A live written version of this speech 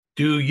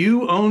Do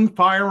you own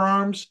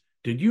firearms?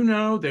 Did you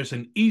know there's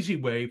an easy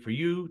way for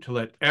you to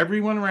let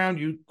everyone around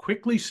you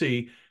quickly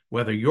see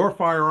whether your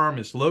firearm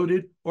is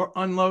loaded or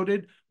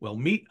unloaded? Well,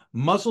 meet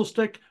muzzle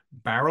stick,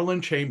 barrel,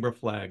 and chamber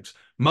flags.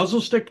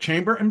 Muzzle stick,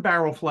 chamber, and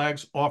barrel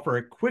flags offer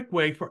a quick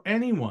way for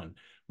anyone,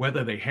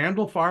 whether they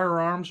handle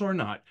firearms or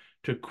not,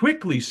 to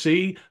quickly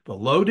see the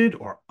loaded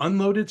or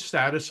unloaded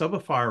status of a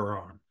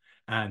firearm.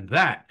 And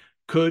that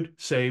could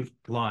save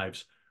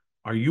lives.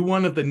 Are you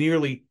one of the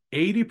nearly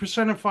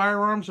 80% of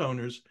firearms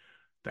owners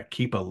that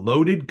keep a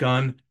loaded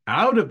gun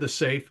out of the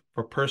safe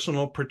for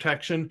personal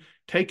protection,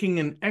 taking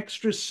an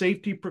extra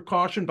safety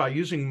precaution by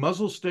using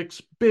muzzle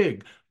sticks?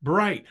 Big,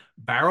 bright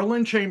barrel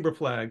and chamber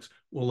flags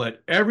will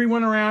let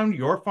everyone around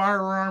your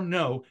firearm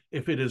know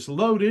if it is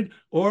loaded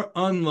or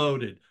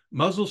unloaded.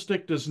 Muzzle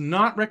Stick does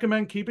not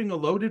recommend keeping a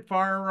loaded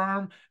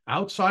firearm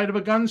outside of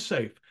a gun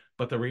safe,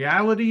 but the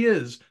reality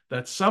is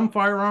that some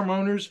firearm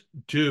owners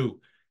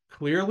do.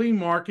 Clearly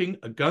marking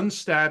a gun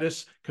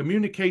status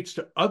communicates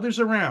to others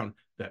around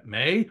that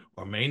may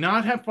or may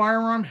not have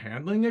firearm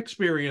handling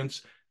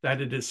experience that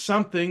it is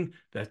something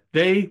that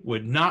they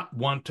would not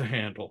want to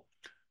handle.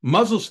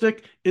 Muzzle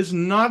stick is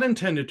not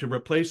intended to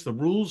replace the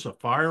rules of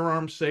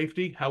firearm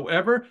safety.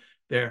 However,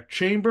 their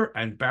chamber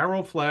and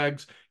barrel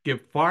flags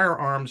give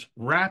firearms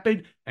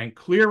rapid and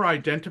clear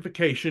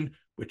identification,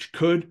 which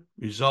could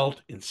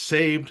result in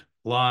saved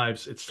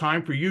lives. It's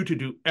time for you to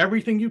do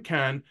everything you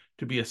can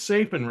to be a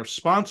safe and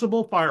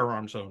responsible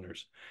firearms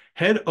owners.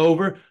 Head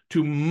over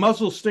to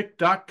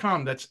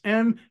muzzlestick.com. That's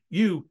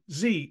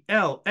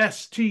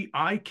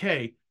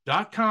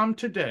MUZLSTIK.com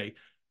today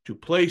to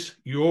place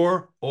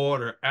your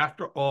order.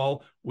 After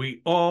all,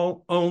 we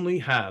all only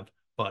have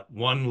but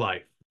one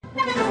life.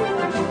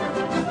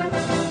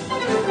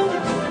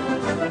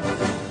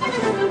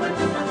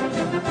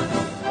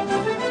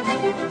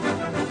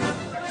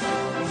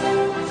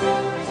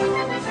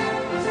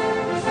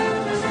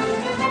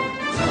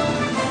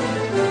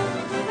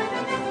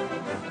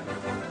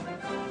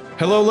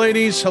 Hello,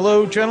 ladies.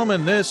 Hello,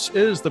 gentlemen. This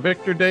is the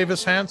Victor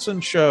Davis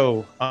Hanson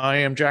Show. I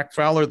am Jack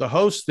Fowler, the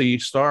host. The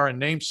star and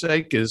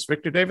namesake is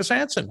Victor Davis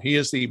Hanson. He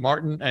is the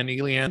Martin and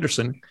Ely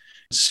Anderson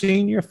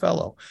Senior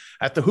Fellow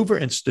at the Hoover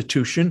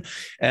Institution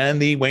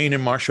and the Wayne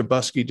and Marcia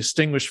Buskey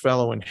Distinguished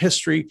Fellow in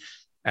History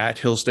at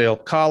Hillsdale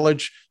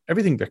College.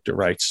 Everything Victor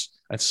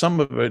writes, and some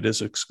of it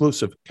is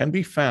exclusive, can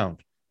be found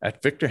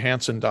at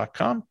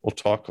victorhanson.com. We'll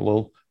talk a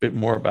little bit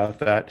more about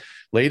that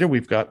later.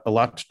 We've got a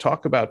lot to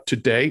talk about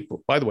today.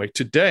 By the way,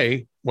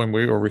 today, when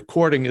we are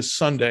recording, is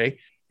Sunday,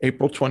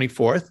 April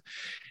 24th.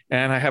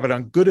 And I have it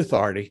on good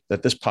authority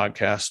that this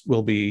podcast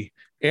will be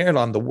aired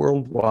on the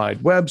World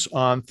Wide Webs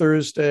on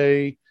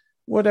Thursday,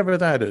 whatever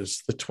that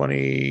is, the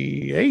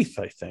 28th,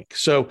 I think.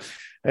 So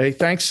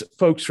thanks,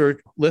 folks,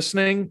 for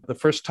listening. The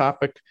first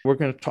topic we're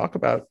going to talk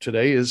about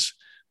today is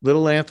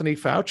little Anthony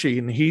Fauci,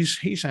 and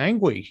he's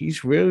angry.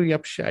 He's really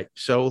upset.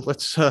 So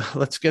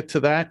let's get to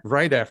that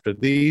right after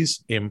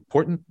these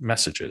important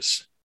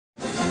messages.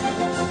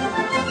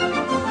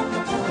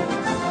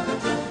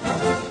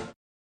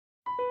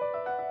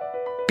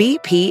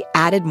 BP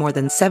added more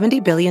than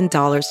 $70 billion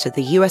to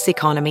the U.S.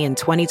 economy in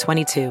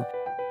 2022.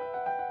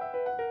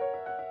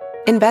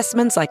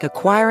 Investments like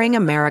acquiring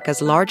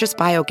America's largest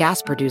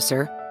biogas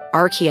producer,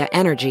 Archaea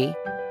Energy,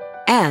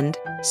 and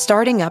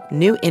starting up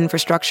new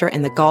infrastructure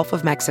in the Gulf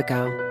of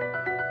Mexico.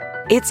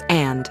 It's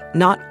and,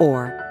 not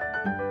or.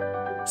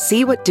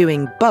 See what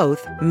doing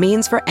both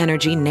means for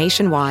energy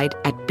nationwide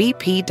at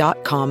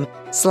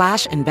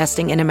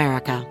bp.com/investing in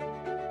America.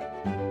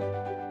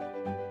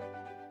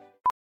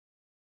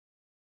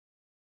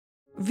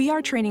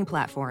 VR training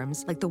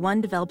platforms, like the one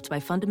developed by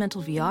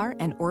Fundamental VR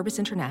and Orbis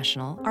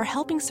International, are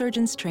helping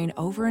surgeons train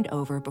over and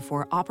over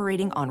before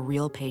operating on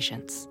real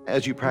patients.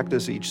 As you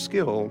practice each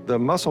skill, the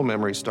muscle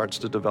memory starts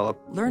to develop.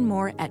 Learn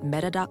more at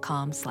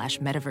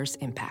meta.com/metaverse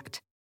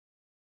impact.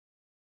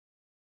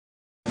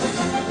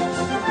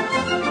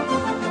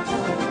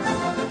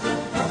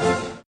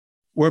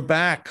 We're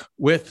back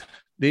with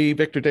the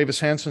Victor Davis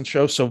Hanson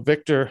Show. So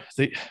Victor,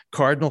 the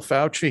Cardinal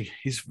Fauci,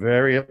 he's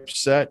very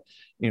upset.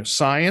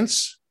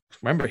 Science.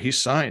 Remember, he's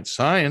science,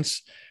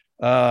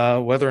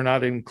 whether or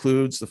not it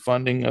includes the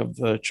funding of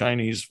the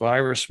Chinese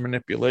virus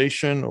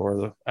manipulation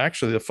or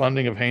the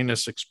funding of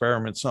heinous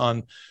experiments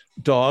on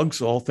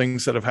dogs, all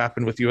things that have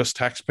happened with U.S.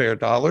 taxpayer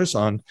dollars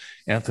on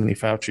Anthony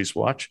Fauci's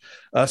watch.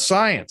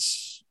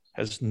 Science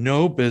has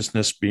no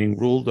business being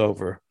ruled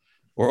over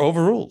or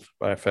overruled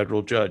by a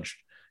federal judge.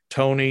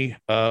 Tony,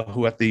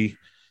 who at the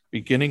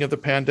beginning of the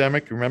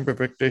pandemic, remember,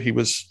 Victor, he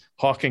was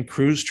hawking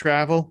cruise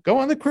travel. Go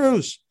on the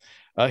cruise.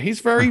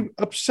 He's very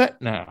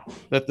upset now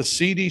that the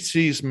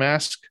CDC's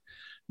mask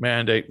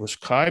mandate was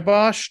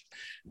kiboshed.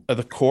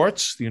 The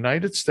courts, the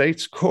United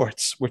States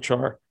courts, which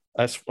are,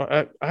 I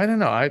don't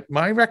know,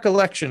 my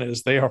recollection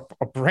is they are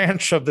a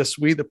branch of this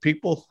we the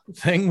people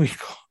thing we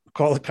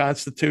call the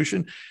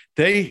Constitution.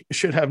 They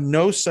should have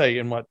no say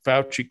in what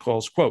Fauci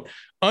calls, quote,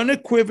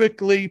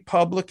 unequivocally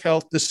public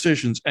health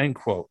decisions, end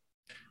quote.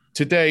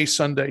 Today,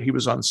 Sunday, he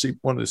was on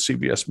one of the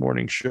CBS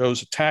morning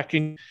shows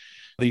attacking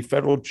the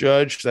federal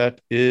judge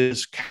that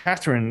is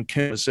Catherine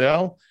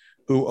Kim-Mazel,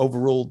 who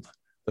overruled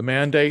the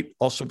mandate.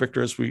 Also,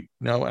 Victor, as we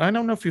know, and I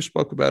don't know if you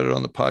spoke about it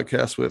on the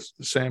podcast with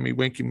Sammy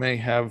Wink, you may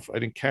have, I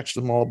didn't catch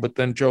them all, but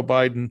then Joe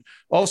Biden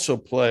also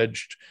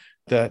pledged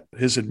that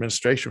his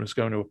administration was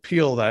going to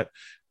appeal that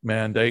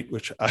mandate,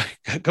 which I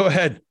go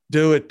ahead,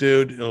 do it,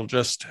 dude. It'll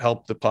just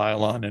help the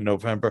pile on in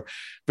November.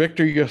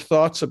 Victor, your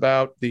thoughts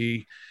about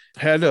the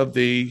head of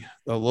the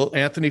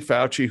Anthony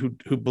Fauci,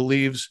 who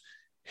believes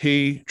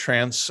he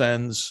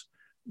transcends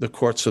the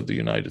courts of the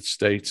United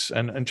States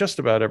and just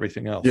about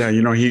everything else. Yeah,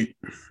 he,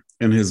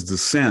 in his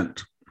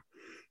descent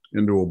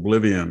into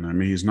oblivion, I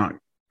mean,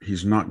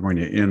 he's not going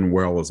to end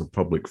well as a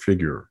public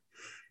figure,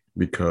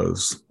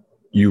 because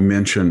you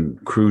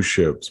mentioned cruise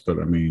ships, but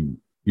I mean,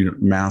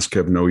 masks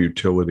have no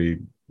utility.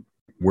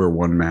 Wear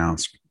one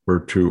mask. Or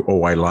two,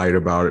 I lied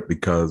about it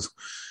because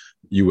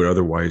you would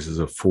otherwise, as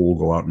a fool,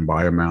 go out and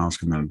buy a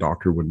mask and then a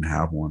doctor wouldn't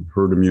have one.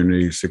 Herd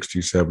immunity,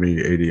 60,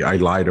 70, 80. I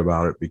lied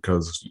about it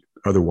because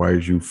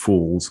otherwise you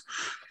fools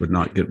would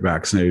not get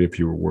vaccinated if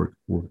you were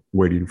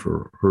waiting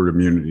for herd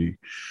immunity.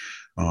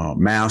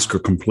 Masks are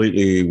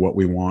completely what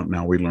we want.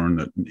 Now we learn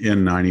that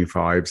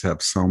N95s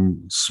have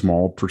some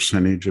small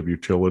percentage of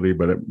utility,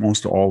 but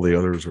most all the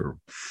others are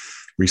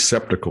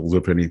receptacles,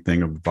 if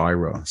anything, of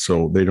virus.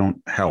 So they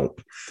don't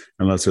help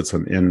unless it's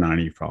an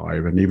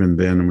N95. And even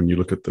then, when you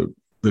look at the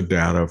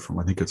data from,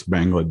 I think it's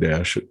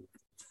Bangladesh,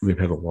 they've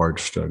had a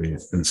large study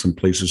in some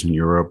places in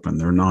Europe, and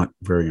they're not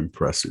very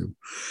impressive.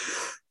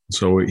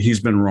 So he's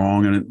been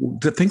wrong.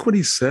 And to think what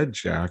he said,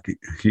 Jack,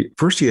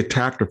 first he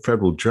attacked a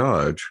federal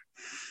judge.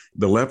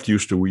 The left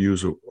used to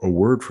use a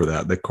word for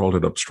that. They called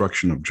it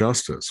obstruction of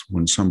justice.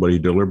 When somebody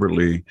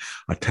deliberately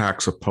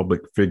attacks a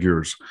public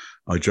figure's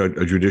a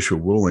judicial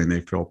ruling,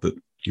 they felt that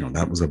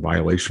that was a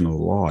violation of the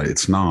law.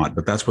 It's not,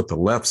 but that's what the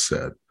left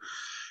said.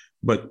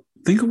 But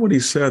think of what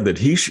he said, that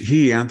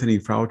he Anthony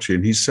Fauci,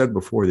 and he said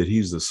before that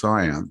he's the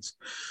science.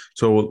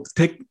 So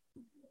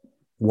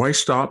why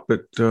stop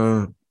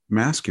at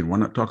masking? Why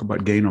not talk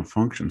about gain of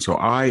function? So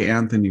I,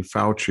 Anthony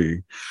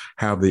Fauci,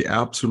 have the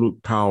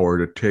absolute power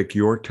to take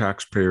your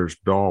taxpayers'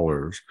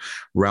 dollars,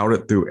 route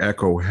it through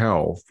Echo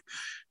Health,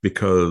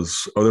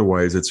 because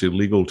otherwise it's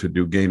illegal to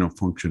do gain of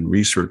function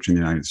research in the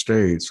United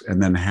States,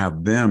 and then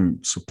have them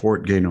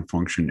support gain of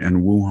function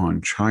in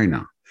Wuhan,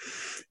 China.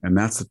 And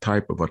that's the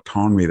type of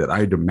autonomy that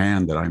I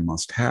demand that I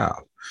must have.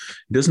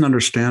 He doesn't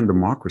understand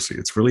democracy.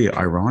 It's really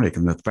ironic.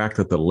 And the fact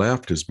that the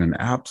left has been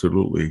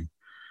absolutely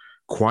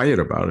quiet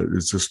about it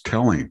is just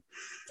telling.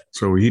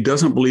 So he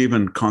doesn't believe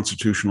in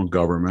constitutional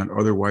government.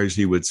 Otherwise,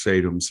 he would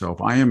say to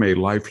himself, I am a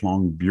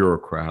lifelong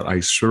bureaucrat. I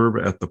serve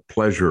at the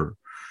pleasure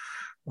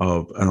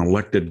of an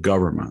elected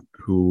government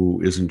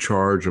who is in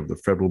charge of the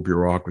federal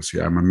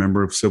bureaucracy. I'm a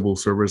member of civil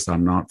service.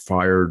 I'm not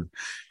fired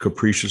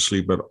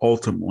capriciously, but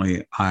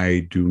ultimately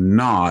I do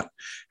not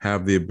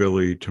have the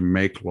ability to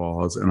make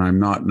laws, and I'm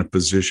not in a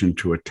position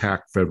to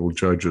attack federal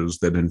judges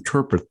that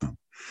interpret them.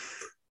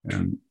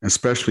 And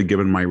especially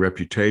given my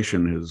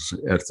reputation is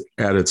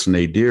at its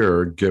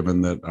nadir,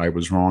 given that I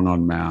was wrong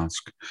on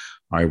mask.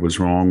 I was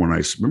wrong when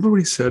remember what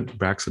he said,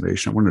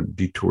 vaccination. I want to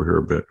detour here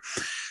a bit.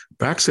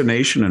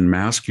 Vaccination and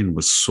masking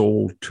was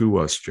sold to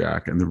us,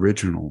 Jack, in the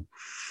original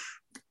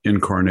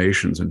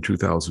incarnations in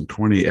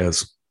 2020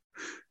 as,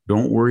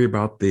 don't worry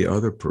about the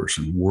other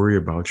person, worry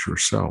about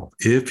yourself.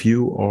 If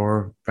you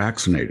are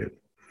vaccinated,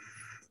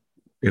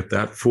 if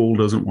that fool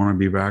doesn't want to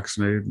be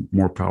vaccinated,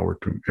 more power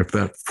to him. If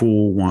that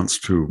fool wants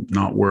to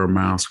not wear a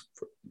mask,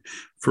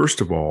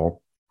 first of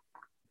all,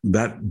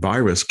 that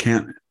virus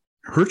can't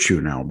hurt you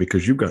now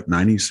because you've got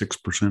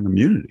 96%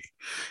 immunity.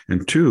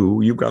 And two,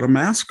 you've got a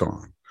mask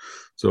on.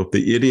 So if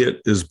the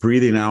idiot is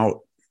breathing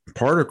out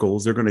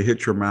particles, they're going to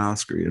hit your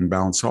mask and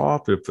bounce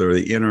off. If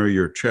they enter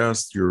your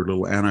chest, your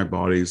little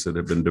antibodies that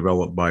have been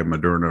developed by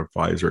Moderna or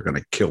Pfizer are going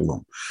to kill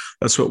them.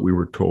 That's what we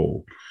were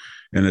told.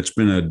 And it's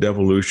been a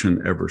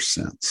devolution ever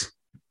since.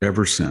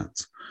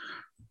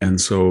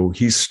 And so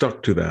he's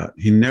stuck to that.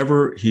 He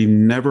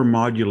never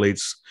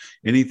modulates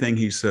anything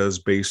he says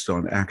based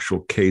on actual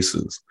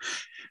cases.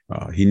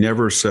 He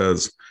never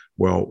says,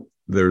 well,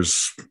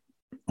 there's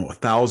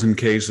 1,000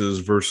 cases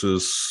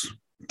versus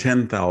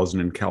 10,000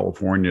 in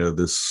California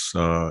this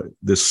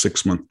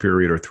 6-month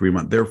period or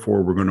 3-month.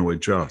 Therefore, we're going to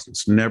adjust.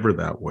 It's never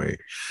that way.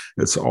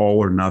 It's all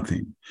or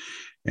nothing.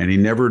 And he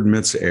never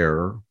admits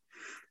error.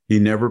 He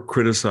never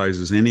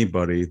criticizes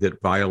anybody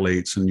that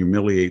violates and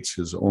humiliates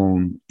his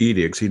own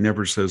edicts. He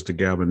never says to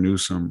Gavin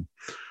Newsom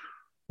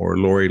or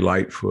Lori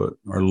Lightfoot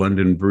or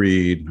London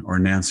Breed or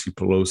Nancy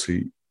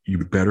Pelosi, you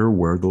better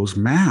wear those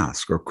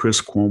masks, or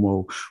Chris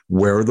Cuomo,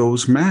 wear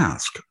those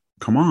masks.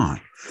 Come on.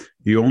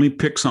 He only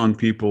picks on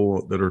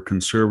people that are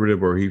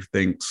conservative or he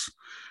thinks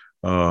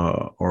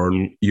are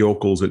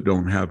yokels that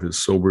don't have his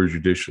sober,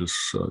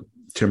 judicious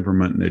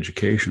temperament and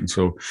education.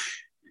 So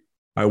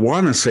I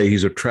want to say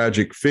he's a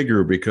tragic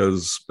figure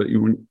because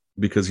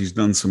he's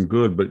done some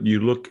good. But you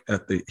look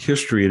at the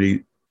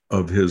history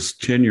of his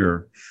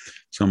tenure,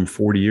 some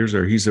 40 years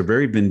there, he's a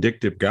very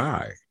vindictive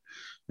guy.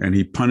 And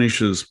he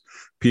punishes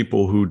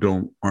people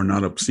who are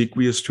not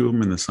obsequious to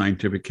him in the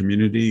scientific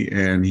community,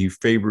 and he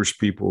favors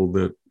people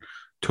that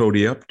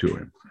toady up to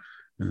him.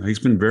 And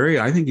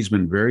I think he's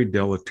been very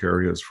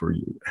deleterious for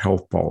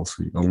health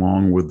policy,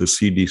 along with the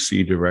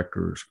CDC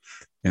directors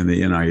and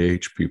the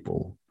NIH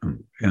people.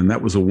 And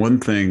that was the one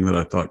thing that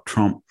I thought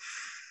Trump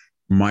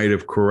might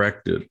have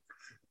corrected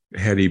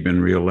had he been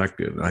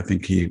reelected. I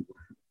think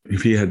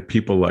if he had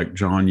people like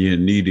John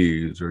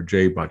Ioannidis or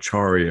Jay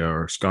Bhattacharya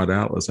or Scott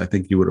Atlas, I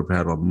think he would have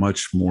had a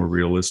much more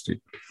realistic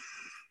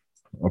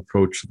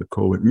approach to the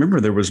COVID.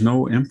 Remember, there was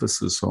no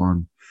emphasis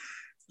on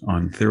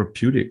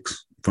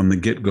therapeutics from the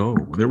get-go.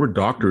 There were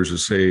doctors who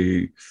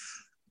say,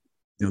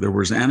 there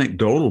was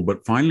anecdotal,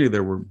 but finally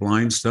there were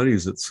blind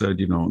studies that said,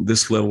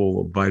 this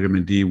level of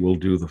vitamin D will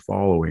do the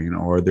following,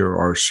 or there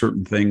are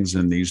certain things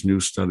in these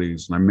new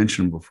studies. And I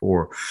mentioned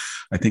before,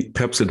 I think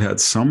Pepsid had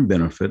some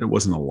benefit. It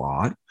wasn't a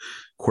lot.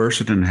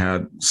 Quercetin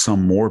had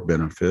some more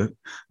benefit,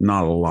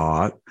 not a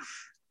lot.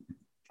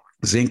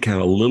 Zinc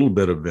had a little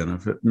bit of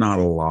benefit, not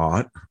a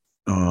lot.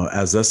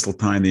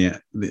 Azacitidine,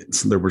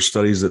 there were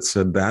studies that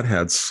said that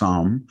had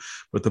some,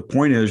 but the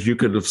point is, you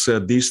could have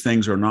said these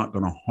things are not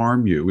going to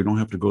harm you. We don't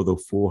have to go the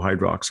full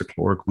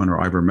hydroxychloroquine or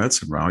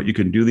ivermectin route. You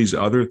can do these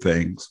other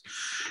things,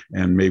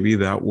 and maybe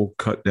that will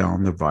cut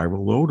down the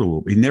viral load a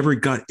little bit. He never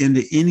got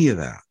into any of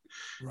that.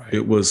 Right.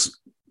 It was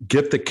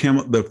get the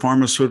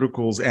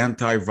pharmaceuticals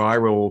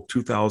antiviral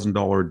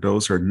 $2,000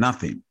 dose or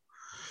nothing.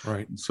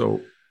 Right.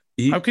 So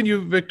how can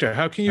you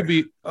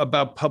be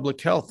about public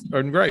health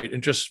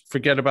and just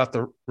forget about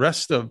the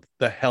rest of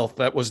the health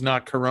that was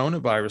not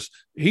coronavirus?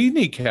 He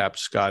kneecapped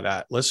Scott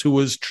Atlas, who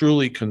was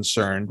truly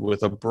concerned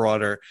with a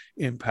broader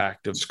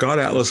impact of Scott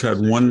Atlas had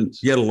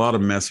a lot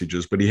of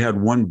messages, but he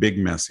had one big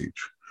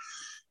message.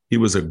 He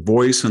was a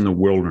voice in the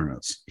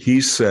wilderness.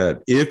 He said,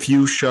 if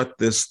you shut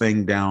this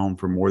thing down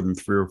for more than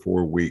 3 or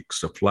 4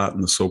 weeks to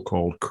flatten the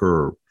so-called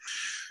curve,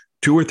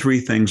 2 or 3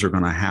 things are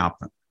going to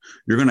happen.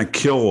 You're going to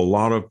kill a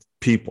lot of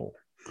people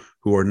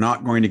who are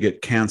not going to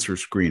get cancer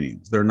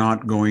screenings. They're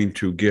not going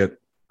to get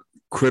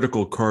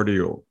critical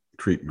cardio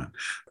treatment.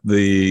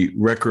 The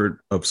record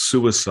of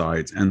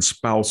suicides and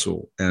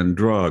spousal and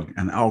drug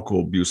and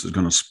alcohol abuse is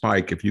going to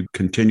spike if you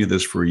continue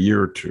this for a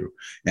year or 2.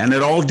 And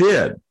it all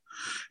did.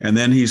 And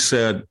then he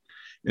said,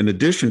 in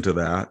addition to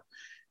that,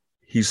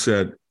 he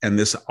said, and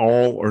this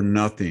all or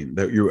nothing,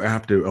 that you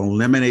have to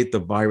eliminate the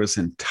virus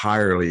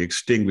entirely,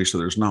 extinguish, so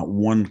there's not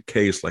one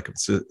case like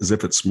as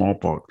if it's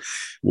smallpox,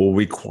 will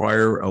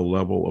require a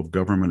level of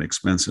government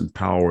expense and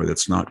power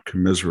that's not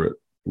commensurate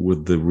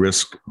with the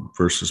risk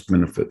versus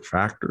benefit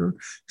factor.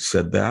 He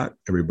said that.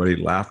 Everybody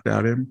laughed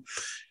at him.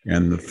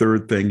 And the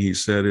third thing he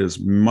said is,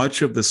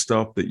 much of the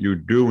stuff that you're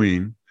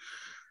doing,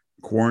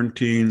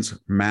 quarantines,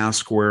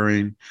 mask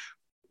wearing,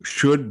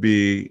 should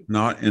be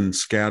not in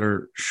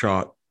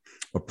scattershot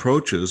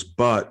approaches,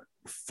 but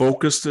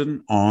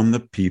focusing on the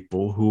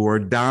people who are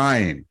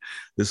dying.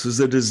 This is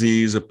a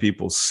disease of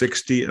people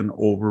 60 and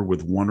over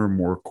with 1 or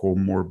more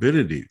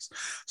comorbidities.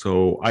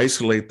 So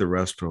isolate the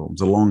restrooms,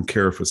 the long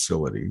care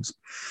facilities,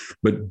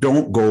 but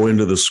don't go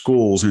into the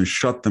schools and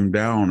shut them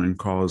down and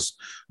cause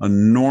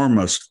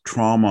enormous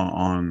trauma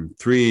on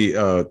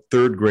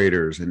third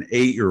graders and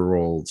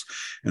 8-year-olds.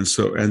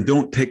 And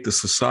don't take the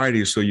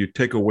society. So you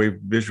take away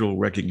visual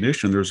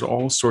recognition. There's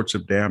all sorts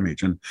of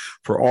damage. And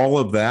for all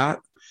of that,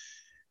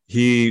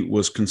 he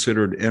was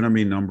considered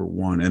enemy number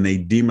 1, and they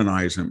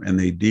demonized him, and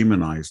they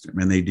demonized him,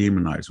 and they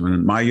demonized him. And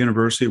in my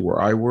university where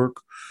I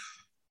work,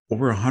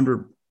 over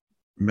 100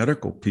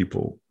 medical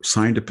people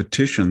signed a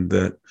petition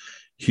that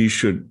he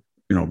should,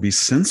 be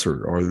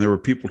censored, or there were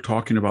people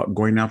talking about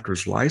going after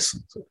his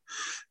license.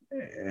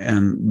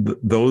 And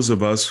those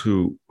of us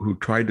who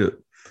tried to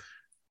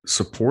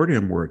support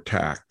him were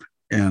attacked.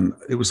 And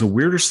it was the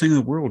weirdest thing in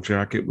the world,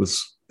 Jack. It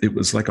was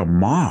like a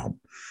mob,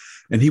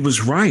 and he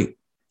was right.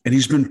 And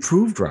he's been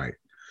proved right.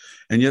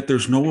 And yet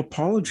there's no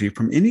apology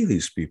from any of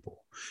these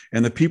people.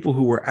 And the people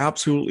who were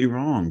absolutely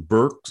wrong,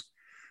 Burke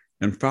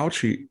and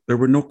Fauci, there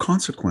were no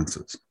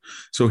consequences.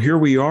 So here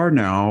we are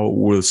now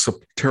with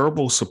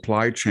terrible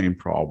supply chain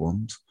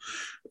problems,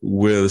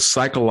 with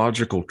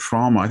psychological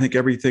trauma. I think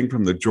everything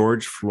from the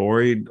George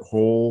Floyd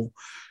whole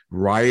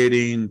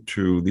rioting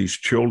to these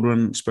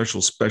children,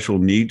 special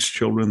needs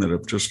children that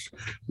have just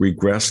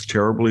regressed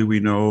terribly, we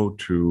know,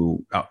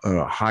 to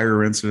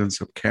higher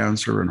incidence of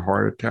cancer and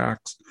heart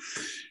attacks.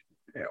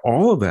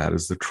 All of that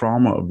is the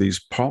trauma of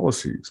these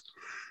policies.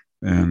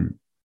 And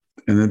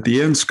at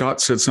the end,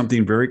 Scott said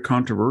something very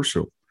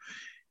controversial.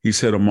 He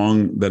said,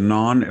 among the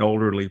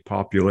non-elderly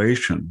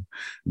population,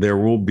 there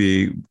will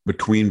be,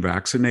 between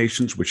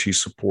vaccinations, which he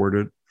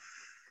supported,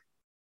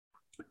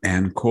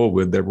 and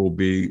COVID, there will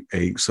be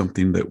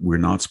something that we're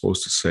not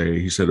supposed to say.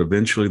 He said,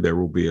 eventually there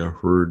will be a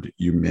herd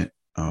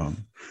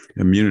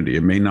immunity.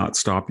 It may not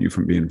stop you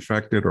from being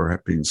infected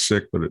or being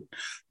sick, but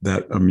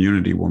that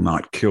immunity will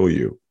not kill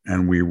you.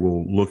 And we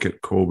will look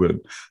at COVID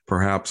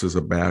perhaps as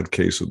a bad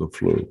case of the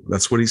flu.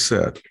 That's what he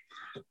said.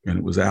 And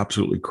it was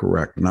absolutely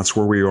correct. And that's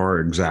where we are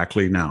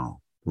exactly now,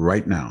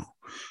 right now.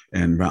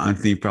 And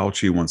Anthony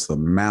Fauci wants to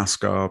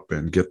mask up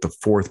and get the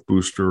fourth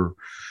booster.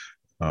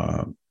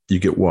 You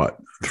get what?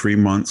 3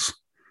 months?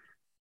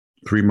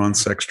 3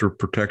 months extra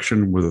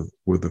protection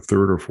with a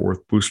third or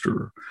fourth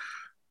booster.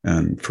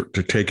 And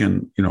to take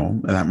in,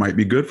 that might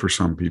be good for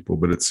some people,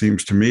 but it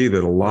seems to me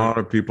that a lot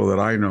of people that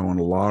I know and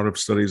a lot of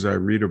studies I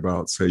read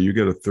about say you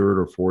get a third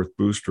or fourth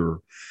booster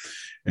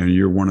and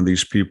you're one of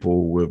these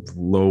people with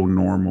low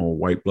normal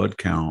white blood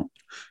count,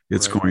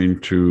 it's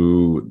going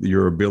to,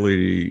 your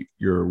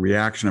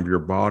reaction of your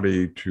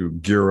body to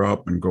gear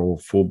up and go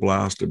full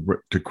blast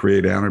to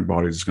create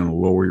antibodies is going to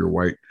lower your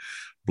white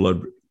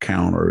blood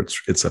count or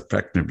its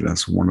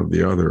effectiveness, one or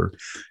the other,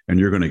 and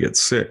you're going to get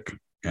sick.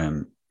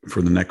 And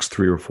for the next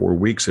 3 or 4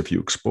 weeks, if you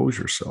expose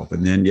yourself,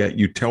 and then yet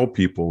you tell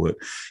people that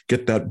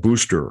get that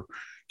booster,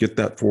 get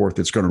that fourth,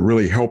 it's going to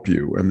really help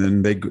you. And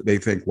then they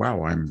think,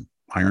 wow, I'm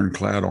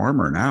ironclad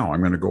armor now. I'm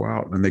going to go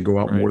out, and they go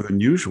out more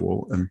than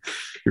usual, and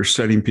you're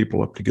setting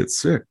people up to get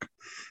sick.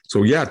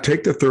 So yeah,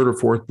 take the third or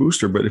fourth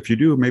booster, but if you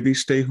do, maybe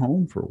stay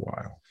home for a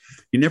while.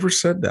 He never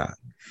said that,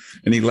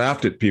 and he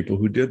laughed at people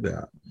who did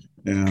that.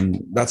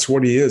 And that's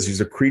what he is.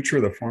 He's a creature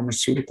of the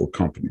pharmaceutical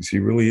companies. He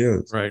really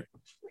is. Right.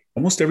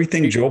 Almost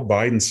everything Joe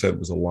Biden said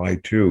was a lie,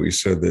 too. He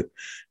said that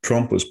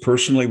Trump was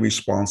personally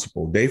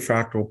responsible, de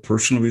facto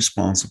personally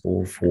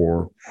responsible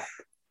for,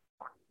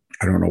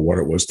 I don't know what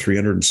it was,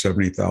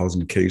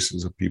 370,000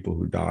 cases of people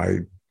who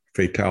died,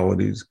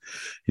 fatalities.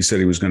 He said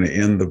he was going to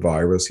end the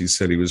virus. He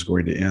said he was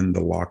going to end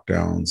the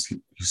lockdowns.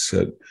 He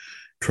said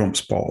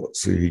Trump's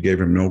policy. He gave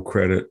him no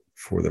credit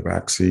for the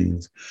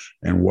vaccines.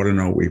 And what a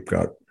note, we've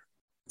got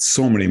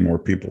so many more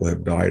people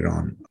have died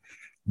on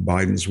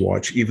Biden's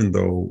watch, even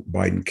though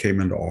Biden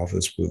came into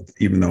office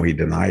even though he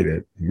denied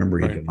it. Remember,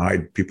 he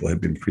denied people had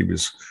been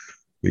previously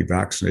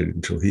vaccinated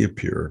until he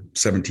appeared.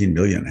 17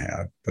 million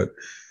had, but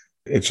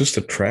it's just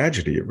a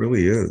tragedy. It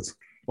really is.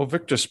 Well,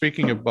 Victor,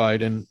 speaking of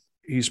Biden,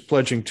 he's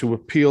pledging to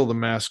appeal the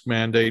mask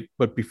mandate.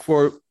 But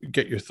before you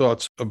get your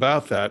thoughts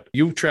about that,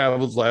 you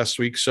traveled last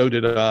week. So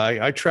did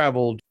I. I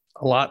traveled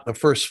a lot the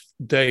first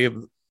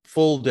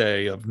full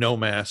day of no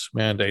mask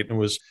mandate, and it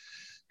was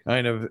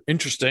kind of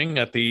interesting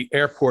at the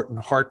airport in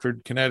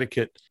Hartford,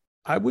 Connecticut.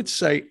 I would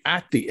say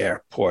at the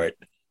airport,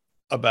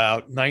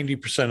 about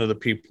 90% of the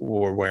people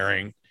were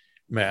wearing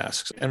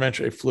masks. And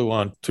eventually I flew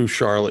on to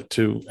Charlotte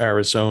to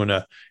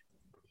Arizona.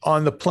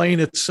 On the plane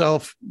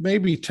itself,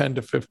 maybe 10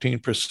 to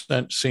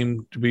 15%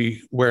 seemed to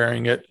be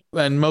wearing it.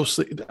 And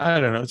mostly, I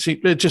don't know,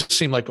 it just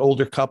seemed like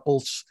older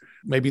couples,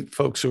 maybe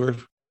folks who were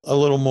a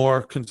little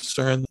more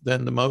concerned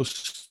than the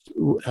most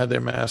who had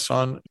their masks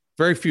on.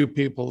 Very few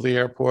people at the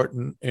airport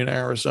in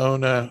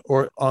Arizona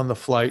or on the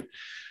flight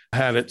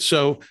had it.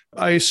 So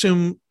I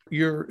assume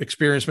your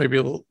experience may be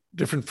a little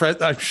different.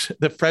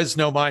 The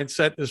Fresno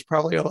mindset is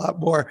probably a lot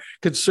more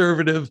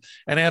conservative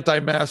and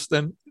anti-mask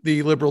than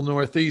the liberal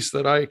Northeast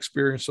that I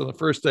experienced on the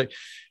first day.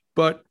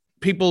 But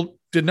people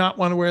did not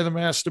want to wear the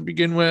mask to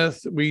begin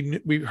with. We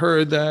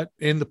heard that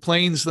in the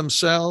planes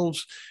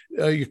themselves,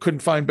 you couldn't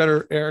find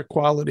better air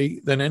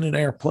quality than in an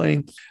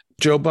airplane.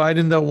 Joe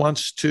Biden, though,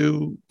 wants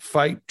to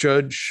fight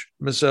Judge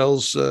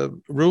Mizell's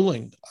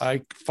ruling.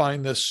 I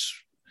find this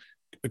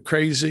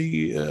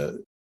crazy,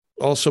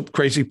 also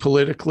crazy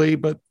politically.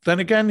 But then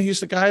again,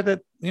 he's the guy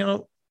that,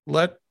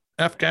 let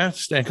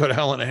Afghanistan go to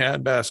hell in a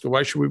handbasket.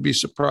 Why should we be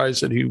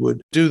surprised that he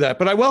would do that?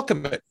 But I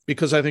welcome it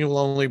because I think it will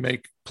only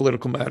make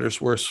political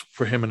matters worse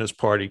for him and his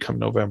party come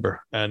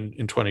November and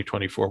in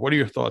 2024. What are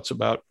your thoughts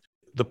about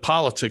the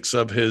politics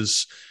of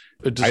his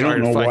desire to fight the mandate? I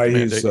don't know why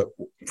he's,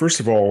 first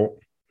of all,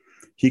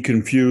 he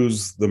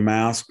confused the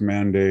mask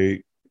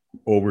mandate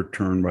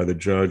overturned by the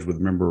judge with,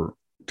 remember,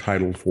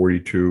 Title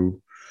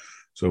 42.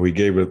 So he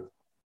gave it,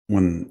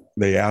 when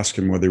they asked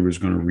him whether he was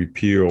going to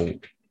repeal,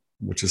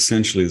 which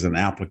essentially is an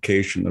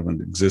application of an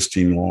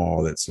existing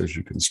law that says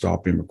you can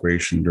stop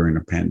immigration during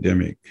a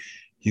pandemic,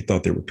 he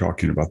thought they were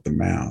talking about the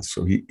mask.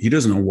 So he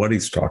doesn't know what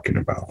he's talking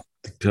about,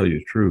 to tell you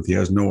the truth. He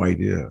has no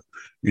idea.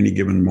 Any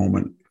given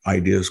moment,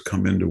 ideas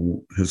come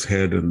into his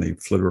head and they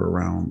flitter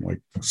around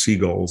like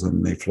seagulls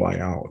and they fly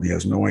out. And he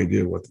has no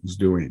idea what he's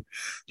doing.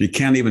 So you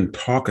can't even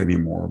talk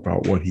anymore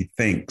about what he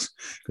thinks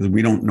because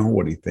we don't know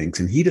what he thinks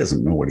and he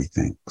doesn't know what he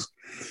thinks.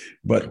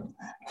 But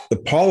the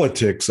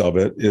politics of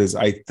it is,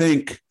 I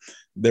think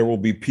there will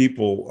be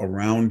people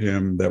around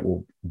him that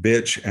will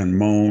bitch and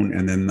moan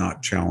and then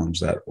not challenge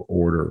that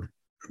order,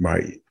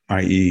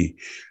 i.e.,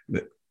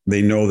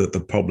 they know that the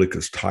public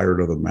is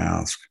tired of the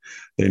mask.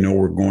 They know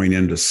we're going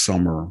into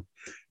summer.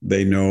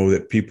 They know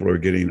that people are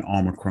getting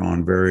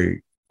Omicron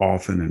very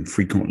often and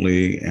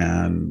frequently,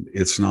 and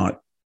it's not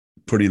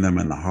putting them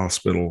in the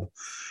hospital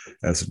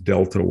as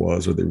Delta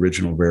was or the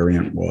original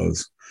variant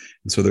was.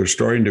 And so they're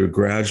starting to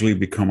gradually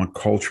become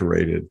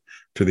acculturated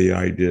to the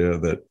idea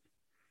that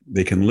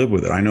they can live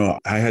with it. I know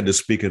I had to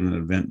speak at an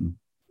event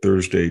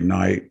Thursday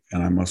night,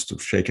 and I must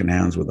have shaken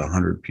hands with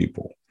 100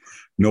 people.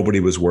 Nobody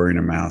was wearing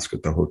a mask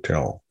at the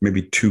hotel,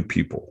 maybe 2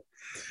 people.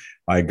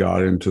 I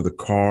got into the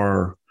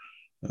car.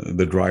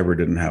 The driver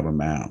didn't have a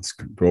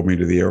mask, drove me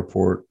to the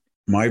airport.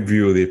 My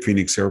view of the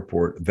Phoenix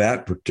airport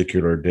that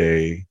particular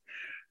day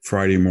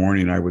Friday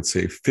morning, I would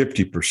say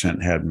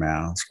 50% had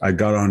masks. I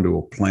got onto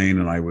a plane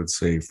and I would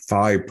say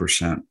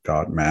 5%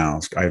 got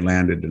masked. I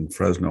landed in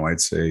Fresno, I'd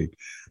say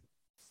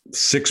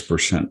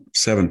 6%,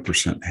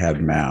 7%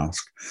 had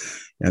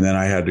masks. And then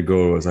I had to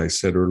go, as I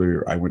said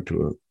earlier, I went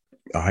to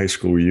a high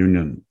school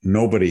reunion.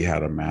 Nobody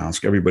had a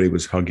mask. Everybody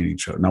was hugging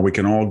each other. Now we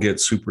can all get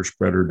super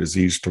spreader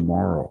disease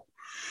tomorrow.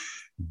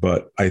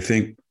 But I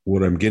think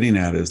what I'm getting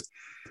at is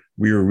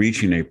we are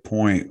reaching a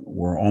point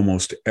where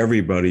almost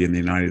everybody in the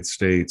United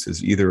States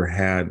has either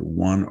had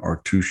 1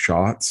 or 2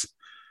 shots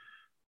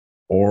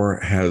or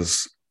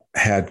has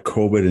had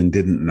COVID and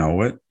didn't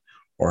know it,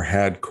 or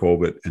had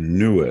COVID and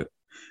knew it.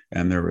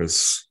 And there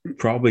is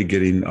probably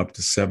getting up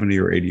to 70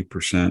 or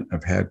 80%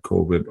 have had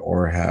COVID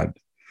or had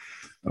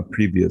a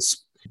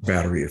previous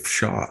battery of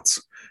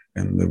shots.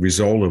 And the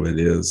result of it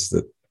is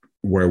that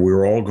where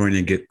we're all going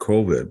to get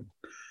COVID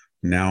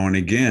now and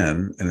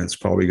again, and it's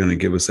probably going to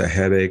give us a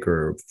headache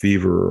or a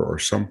fever or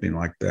something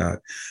like that,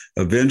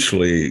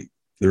 eventually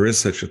there is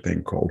such a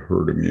thing called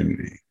herd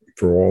immunity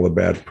for all the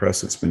bad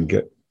press it's been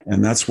getting.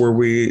 And that's where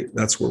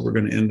we're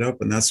going to end up.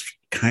 And that's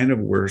kind of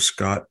where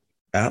Scott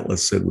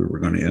Atlas said we were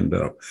going to end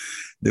up.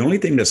 The only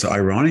thing that's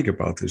ironic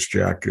about this,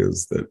 Jack,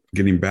 is that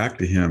getting back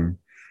to him,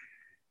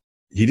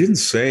 he didn't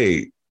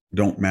say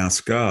don't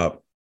mask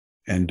up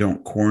and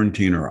don't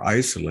quarantine or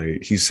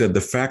isolate. He said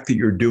the fact that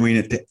you're doing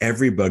it to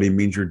everybody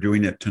means you're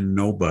doing it to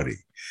nobody,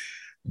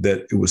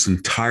 that it was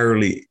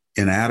entirely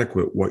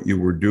inadequate what you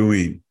were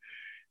doing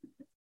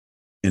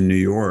in New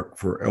York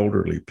for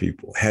elderly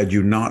people. Had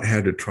you not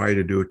had to try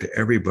to do it to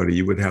everybody,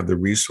 you would have the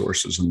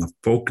resources and the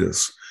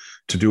focus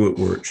to do it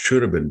where it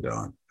should have been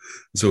done.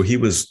 So he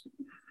was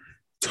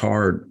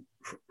tarred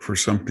for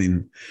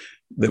something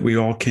that we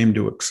all came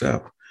to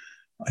accept.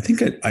 I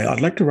think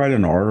I'd like to write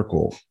an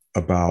article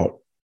about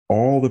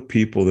all the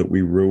people that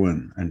we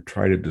ruin and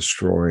try to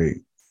destroy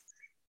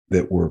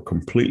that were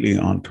completely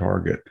on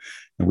target.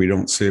 And we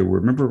don't say,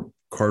 remember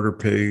Carter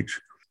Page?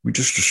 We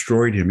just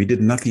destroyed him. He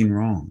did nothing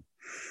wrong.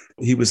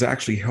 He was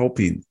actually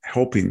helping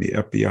the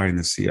FBI and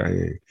the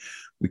CIA.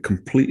 We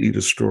completely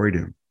destroyed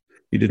him.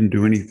 He didn't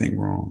do anything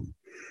wrong.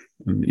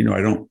 And,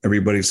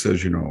 everybody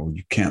says,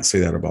 you can't say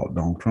that about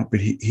Donald Trump, but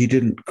he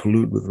didn't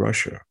collude with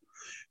Russia.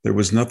 There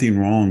was nothing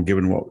wrong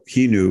given what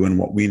he knew and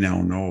what we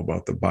now know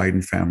about the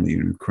Biden family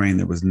in Ukraine.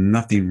 There was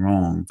nothing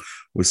wrong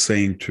with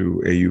saying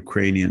to a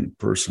Ukrainian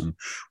person,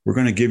 we're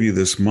going to give you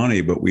this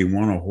money, but we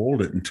want to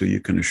hold it until you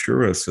can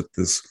assure us that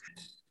this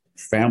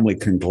family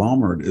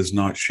conglomerate is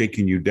not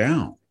shaking you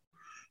down.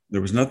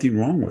 There was nothing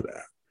wrong with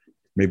that.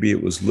 Maybe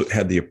it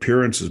had the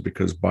appearances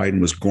because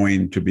Biden was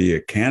going to be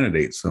a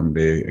candidate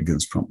someday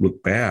against Trump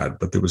looked bad,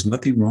 but there was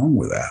nothing wrong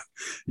with that.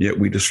 Yet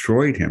we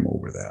destroyed him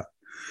over that.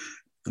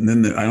 And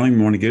then I don't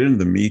even want to get into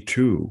the Me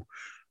Too.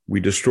 We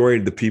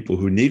destroyed the people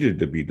who needed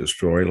to be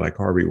destroyed, like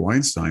Harvey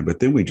Weinstein,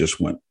 but then we just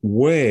went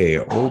way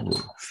over.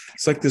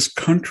 It's like this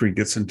country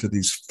gets into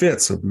these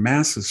fits of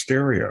mass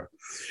hysteria.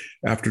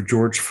 After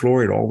George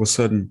Floyd, all of a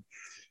sudden,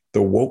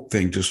 the woke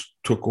thing just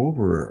took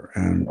over.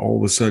 And all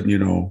of a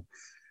sudden,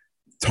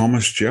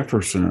 Thomas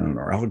Jefferson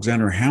or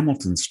Alexander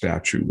Hamilton's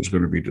statue was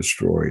going to be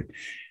destroyed.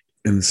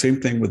 And the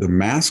same thing with the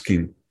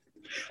masking.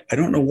 I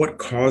don't know what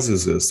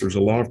causes this. There's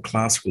a lot of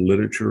classical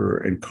literature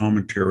and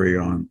commentary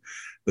on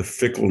the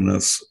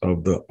fickleness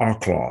of the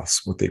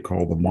oikos, what they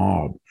call the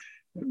mob.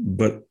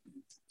 But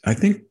I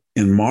think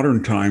in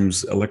modern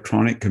times,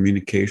 electronic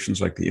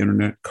communications like the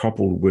internet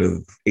coupled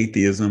with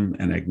atheism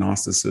and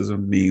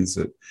agnosticism means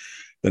that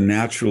the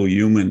natural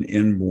human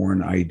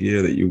inborn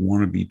idea that you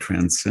want to be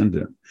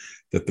transcendent,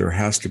 that there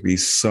has to be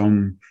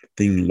something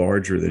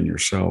larger than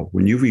yourself.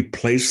 When you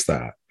replace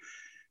that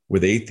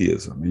with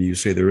atheism and you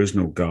say there is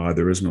no God,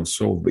 there is no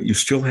soul, but you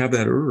still have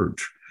that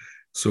urge.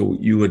 So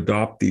you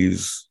adopt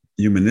these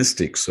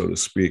humanistic, so to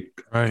speak,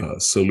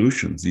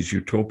 solutions, these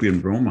utopian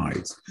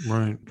bromides.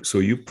 Right. So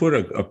you put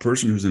a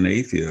person who's an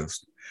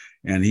atheist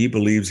and he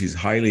believes he's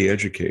highly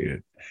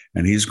educated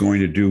and he's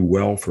going to do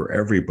well for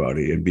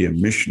everybody and be a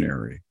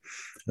missionary,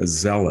 a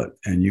zealot,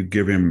 and you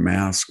give him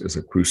masks as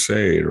a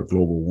crusade or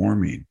global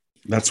warming.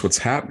 That's what's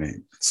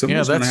happening.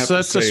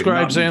 That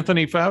describes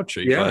Anthony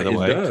Fauci, by the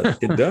way.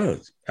 It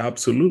does.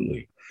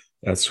 Absolutely.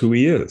 That's who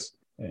he is.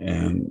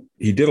 And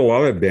he did a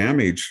lot of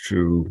damage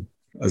to,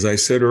 as I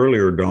said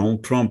earlier,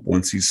 Donald Trump,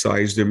 once he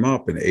sized him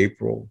up in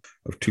April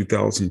of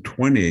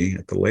 2020,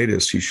 at the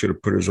latest, he should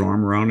have put his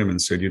arm around him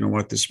and said, you know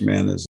what, this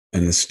man is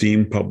an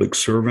esteemed public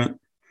servant.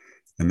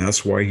 And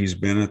that's why he's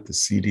been at the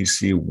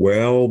CDC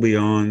well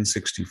beyond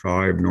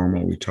 65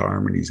 normal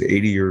retirement. He's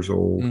 80 years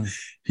old.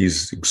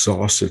 He's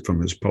exhausted from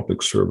his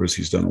public service.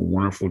 He's done a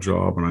wonderful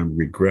job. And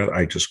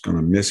I just going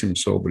to miss him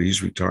so, but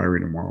he's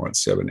retiring tomorrow at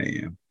 7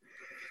 a.m.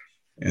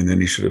 And then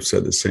he should have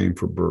said the same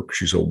for Burke.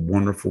 She's a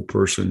wonderful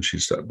person.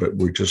 But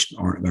we just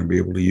aren't going to be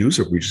able to use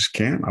her. We just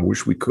can't. I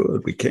wish we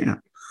could. We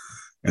can't.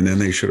 And then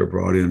they should have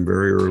brought in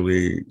very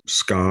early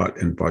Scott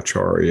and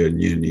Bhattacharya and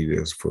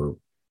Ioannidis for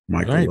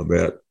Michael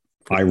Levitt.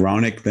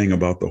 Ironic thing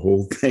about the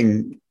whole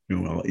thing,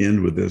 I'll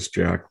end with this,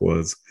 Jack,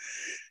 was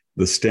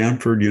the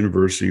Stanford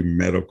University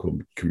medical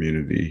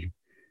community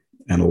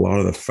And a lot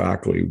of the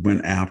faculty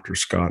went after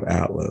Scott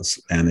Atlas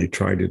and they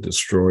tried to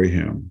destroy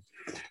him,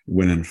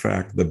 when in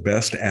fact the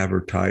best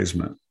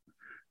advertisement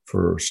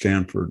for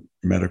Stanford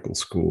Medical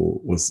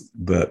School was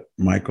that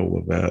Michael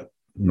Levitt,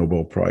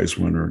 Nobel Prize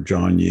winner,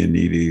 John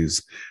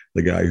Ioannidis,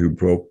 the guy who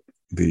broke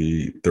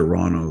the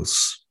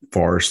Theranos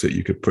farce that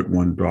you could put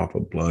one drop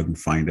of blood and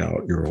find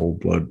out your whole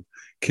blood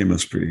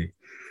chemistry,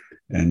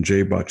 and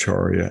Jay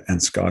Bhattacharya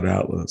and Scott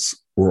Atlas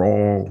were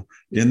all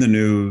in the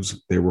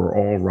news. They were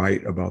all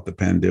right about the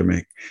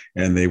pandemic,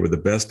 and they were the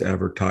best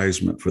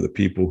advertisement for the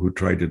people who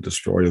tried to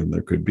destroy them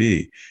there could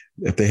be.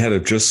 If they had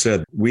have just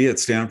said, we at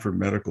Stanford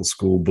Medical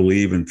School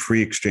believe in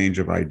free exchange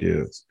of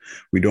ideas.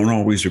 We don't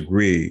always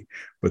agree,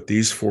 but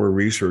these four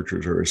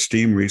researchers are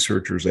esteemed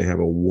researchers. They have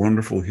a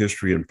wonderful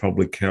history in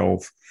public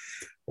health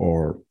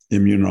or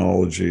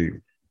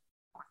immunology,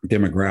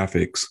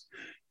 demographics,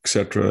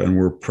 etc. And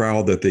we're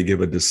proud that they give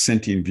a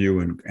dissenting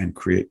view and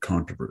create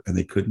controversy. And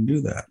they couldn't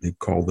do that. They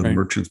called them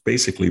merchants,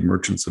 basically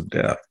merchants of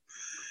death.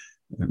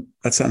 And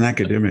that's an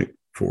academic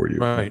for you.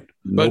 Right.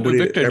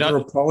 Nobody ever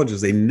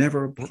apologizes. They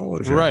never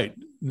apologize. Right.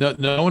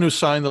 No one who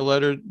signed the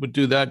letter would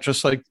do that,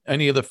 just like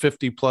any of the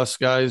 50 plus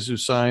guys who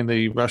signed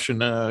the Russian,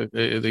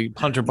 the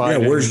Hunter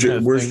Biden. Yeah,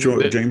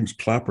 where's James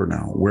Clapper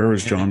now? Where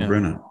is John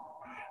Brennan?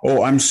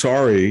 Oh, I'm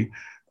sorry.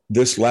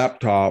 This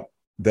laptop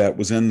that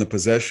was in the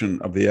possession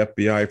of the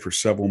FBI for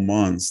several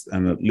months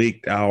and it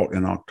leaked out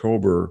in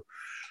October,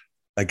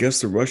 I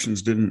guess the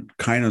Russians didn't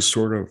kind of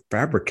sort of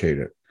fabricate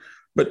it.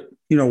 But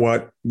you know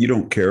what? You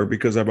don't care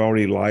because I've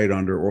already lied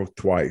under oath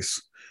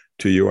twice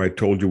to you. I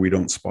told you we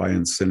don't spy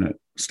in Senate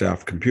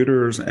staff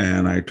computers,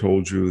 and I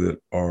told you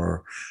that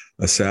our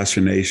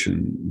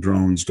assassination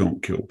drones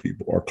don't kill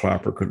people. Or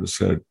Clapper could have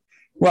said,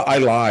 well, I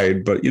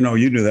lied, but you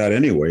knew that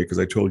anyway because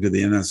I told you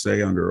the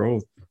NSA under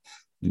oath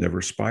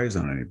never spies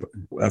on anybody.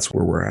 That's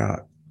where we're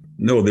at.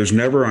 No, there's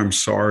never I'm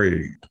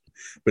sorry.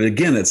 But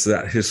again, it's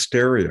that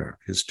hysteria.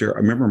 I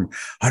remember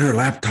Hunter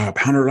laptop,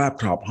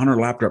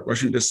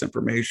 Russian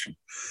disinformation,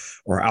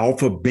 or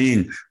Alpha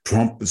Bing.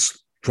 Trump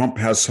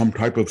has some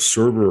type of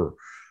server.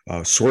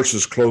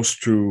 Sources close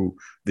to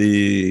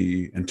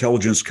the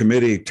Intelligence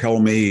Committee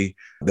tell me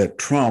that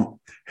Trump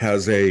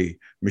has a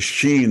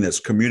machine that's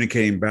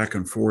communicating back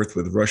and forth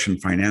with Russian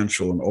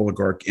financial and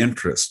oligarch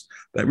interests.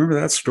 Remember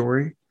that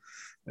story?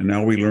 And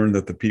now we learn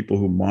that the people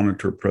who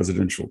monitor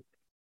presidential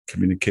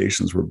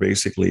communications were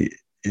basically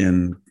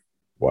in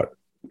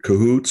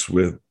cahoots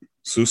with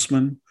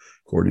Sussman,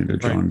 according to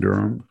John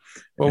Durham.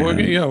 Well, we're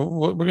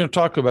going to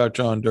talk about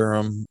John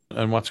Durham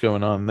and what's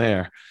going on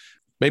there.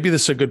 Maybe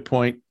this is a good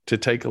point to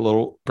take a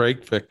little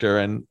break, Victor.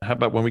 And how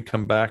about when we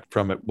come back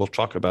from it, we'll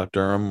talk about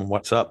Durham and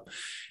what's up.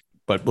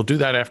 But we'll do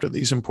that after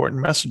these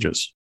important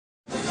messages.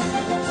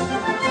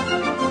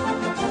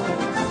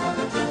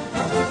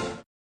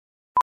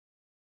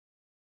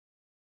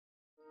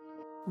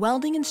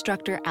 Welding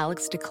instructor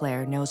Alex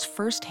DeClaire knows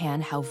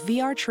firsthand how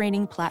VR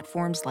training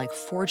platforms like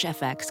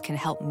ForgeFX can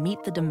help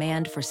meet the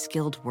demand for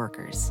skilled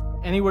workers.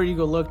 Anywhere you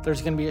go look,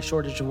 there's going to be a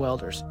shortage of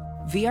welders.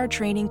 VR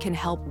training can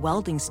help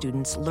welding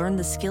students learn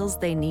the skills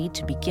they need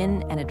to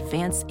begin and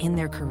advance in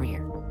their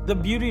career. The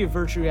beauty of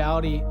virtual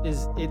reality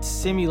is it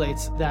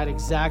simulates that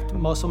exact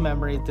muscle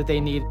memory that they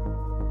need.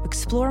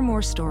 Explore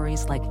more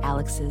stories like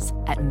Alex's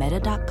at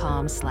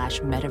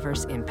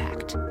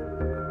meta.com/metaverseimpact.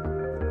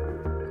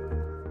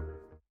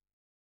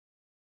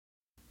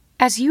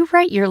 As you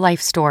write your life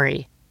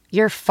story,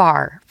 you're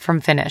far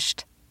from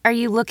finished. Are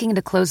you looking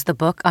to close the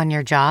book on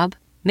your job?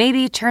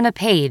 Maybe turn a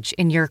page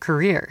in your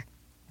career?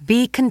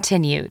 Be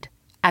continued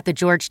at the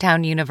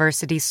Georgetown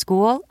University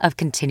School of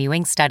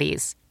Continuing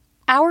Studies.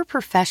 Our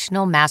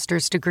professional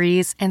master's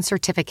degrees and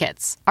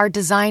certificates are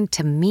designed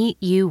to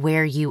meet you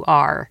where you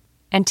are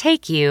and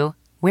take you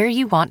where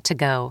you want to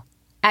go.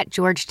 At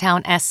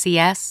Georgetown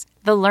SCS,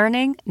 the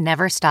learning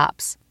never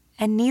stops,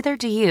 and neither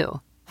do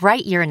you.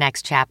 Write your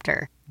next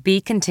chapter. Be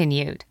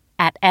continued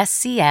at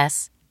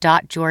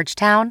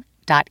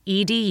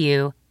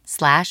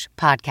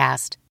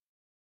scs.georgetown.edu/podcast.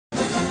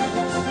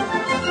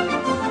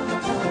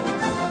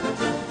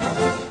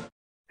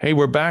 Hey,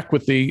 we're back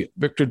with the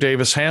Victor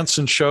Davis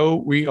Hanson Show.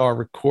 We are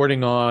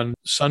recording on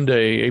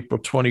Sunday,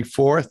 April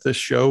 24th. This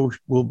show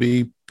will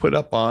be put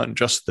up on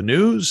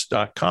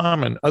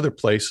justthenews.com and other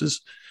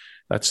places.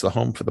 That's the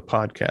home for the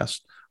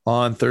podcast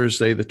on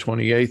Thursday, the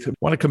 28th. I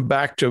want to come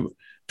back to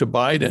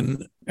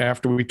Biden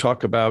after we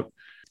talk about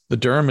the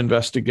Durham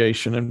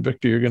investigation. And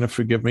Victor, you're going to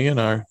forgive me, and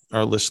our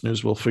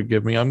listeners will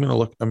forgive me. I'm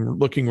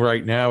looking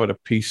right now at a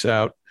piece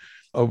out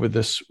over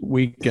this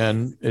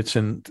weekend. It's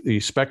in the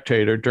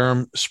Spectator.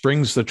 Durham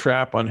springs the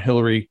trap on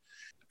Hillary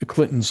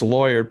Clinton's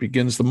lawyer.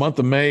 Begins the month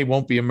of May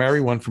won't be a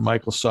merry one for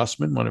Michael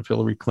Sussman, one of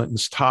Hillary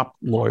Clinton's top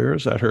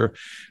lawyers at her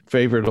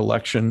favorite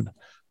election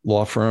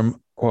law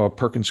firm,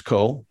 Perkins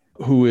Coie,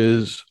 who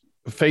is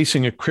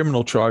facing a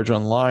criminal charge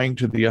on lying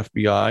to the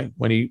FBI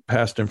when he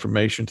passed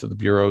information to the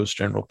Bureau's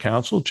general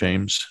counsel,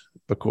 James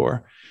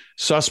Bacor.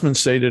 Sussman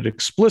stated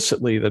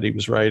explicitly that he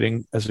was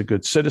writing as a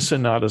good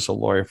citizen, not as a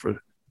lawyer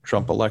for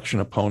Trump election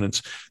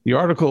opponents. The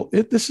article,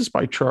 this is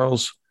by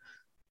Charles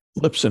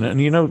Lipson.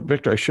 And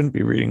Victor, I shouldn't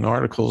be reading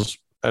articles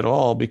at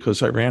all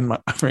because I ran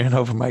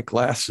over my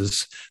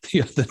glasses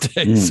the other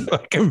day, so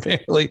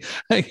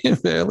I can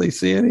barely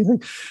see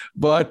anything.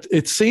 But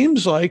it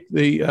seems like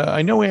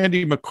I know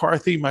Andy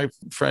McCarthy, my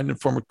friend and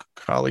former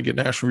colleague at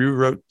National Review,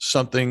 wrote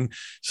something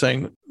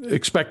saying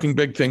expecting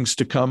big things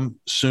to come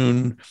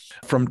soon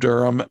from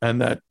Durham,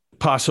 and that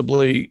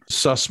possibly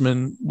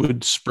Sussman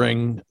would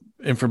spring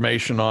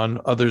information on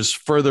others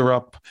further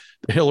up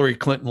the Hillary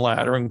Clinton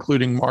ladder,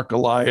 including Mark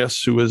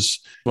Elias, who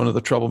was one of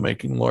the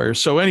troublemaking lawyers.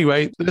 So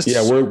anyway, this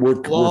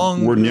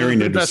we're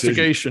nearing a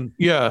investigation. Decision.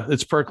 Yeah,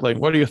 it's percolating.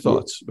 What are your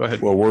thoughts? Go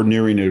ahead. Well, we're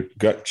nearing a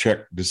gut check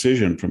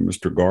decision from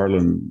Mr.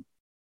 Garland,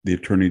 the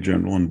Attorney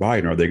General, and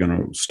Biden. Are they going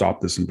to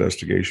stop this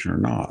investigation or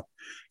not?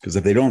 Because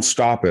if they don't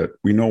stop it,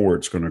 we know where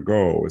it's going to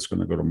go. It's going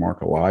to go to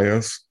Mark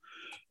Elias,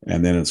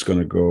 and then it's going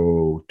to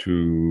go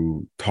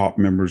to top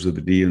members of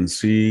the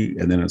DNC,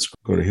 and then it's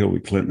going to go to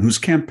Hillary Clinton, whose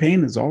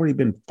campaign has already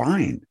been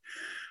fined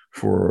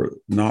for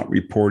not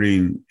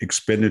reporting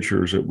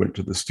expenditures that went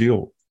to the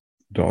Steele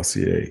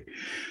dossier.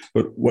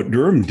 But what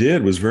Durham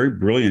did was very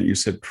brilliant. You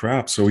said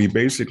trap. So he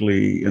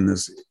basically, in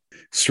this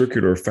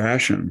circular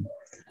fashion,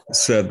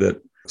 said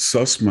that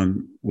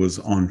Sussman was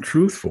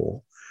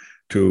untruthful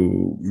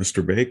to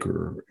Mr.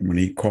 Baker when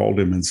he called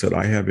him and said,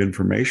 I have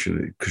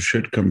information that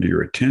should come to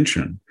your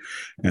attention.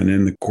 And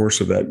in the course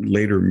of that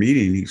later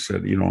meeting, he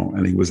said,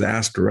 and he was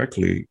asked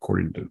directly,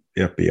 according to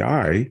the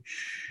FBI,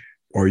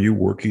 are you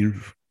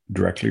working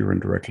directly or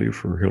indirectly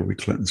for Hillary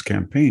Clinton's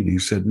campaign? He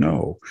said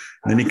no.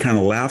 And then he kind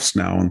of laughs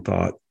now and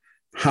thought,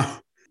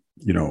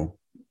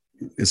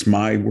 it's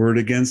my word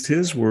against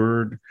his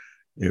word.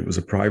 It was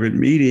a private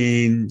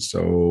meeting.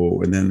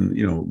 So, and then,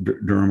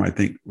 Durham, I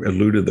think,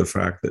 alluded to the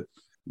fact that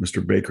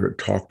Mr. Baker had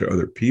talked to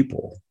other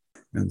people.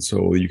 And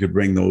so you could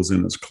bring those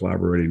in as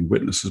collaborating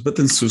witnesses. But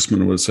then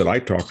Sussman would have said, I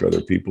talked to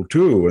other people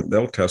too, and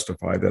they'll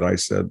testify that I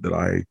said that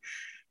I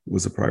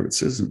was a private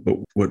citizen. But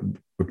what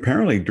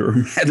apparently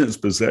Durham had in his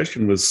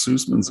possession was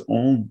Sussman's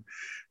own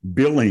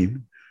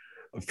billing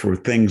for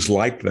things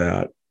like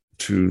that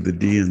to the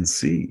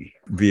DNC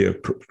via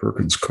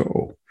Perkins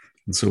Co.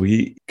 And so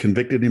he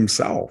convicted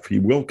himself. He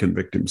will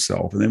convict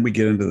himself. And then we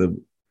get into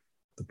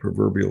the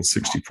proverbial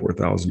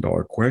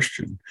 $64,000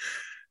 question.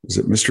 Is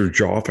it Mr.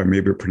 Joff? I may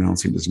be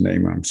pronouncing his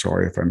name. I'm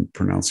sorry if I'm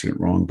pronouncing it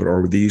wrong, but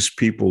are these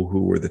people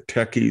who were the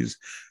techies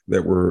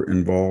that were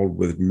involved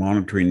with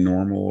monitoring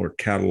normal or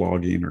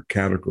cataloging or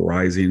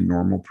categorizing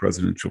normal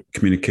presidential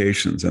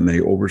communications, and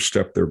they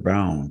overstepped their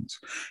bounds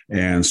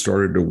and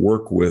started to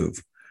work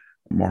with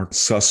Mark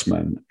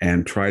Sussman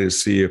and try to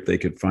see if they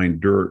could find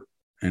dirt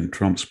in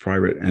Trump's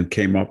private, and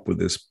came up with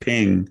this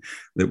ping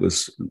that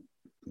was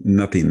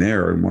nothing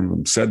there. And one of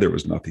them said there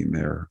was nothing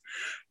there.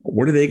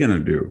 What are they going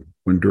to do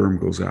when Durham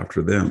goes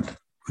after them?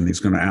 And he's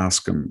going to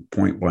ask them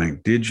point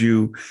blank,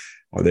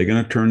 are they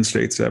going to turn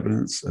state's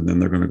evidence? And then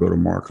they're going to go to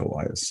Mark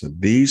Elias. So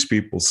these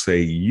people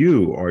say,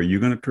 are you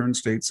going to turn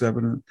state's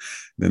evidence?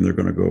 Then they're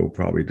going to go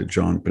probably to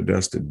John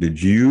Podesta.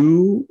 Did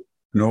you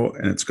know?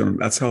 And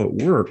that's how it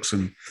works.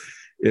 And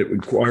it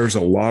requires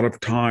a lot of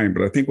time.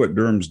 But I think what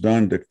Durham's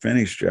done to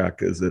finish,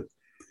 Jack, is that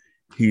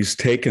he's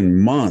taken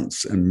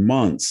months and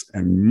months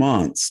and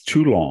months,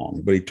 too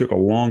long, but he took a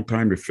long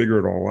time to figure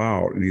it all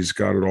out, and he's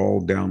got it all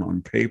down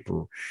on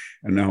paper,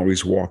 and now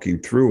he's walking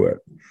through it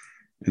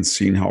and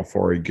seeing how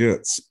far he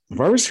gets. If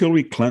I was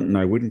Hillary Clinton,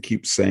 I wouldn't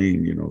keep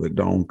saying, that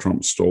Donald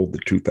Trump stole the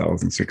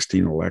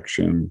 2016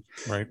 election,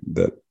 right?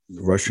 That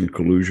Russian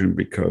collusion,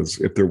 because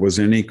if there was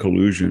any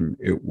collusion,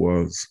 it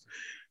was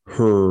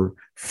her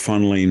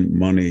funneling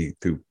money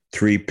through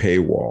three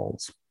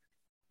paywalls,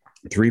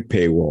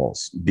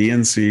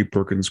 DNC,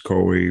 Perkins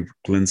Coie,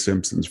 Glenn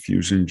Simpson's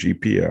Fusion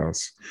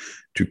GPS,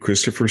 to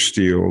Christopher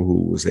Steele,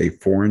 who was a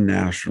foreign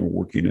national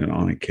working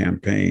on a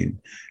campaign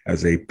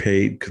as a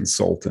paid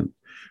consultant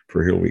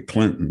for Hillary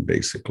Clinton,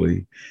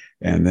 basically,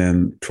 and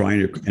then trying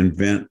to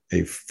invent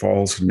a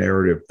false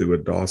narrative through a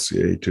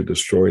dossier to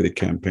destroy the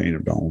campaign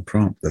of Donald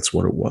Trump. That's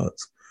what it was.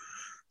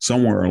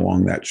 Somewhere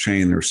along that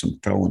chain, there's some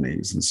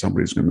felonies, and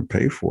somebody's going to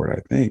pay for it,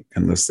 I think,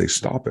 unless they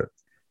stop it.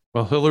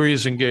 Well, Hillary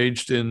is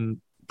engaged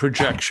in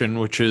projection,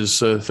 which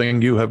is a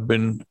thing you have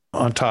been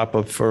on top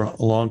of for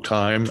a long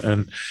time.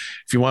 And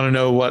if you want to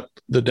know what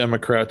the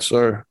Democrats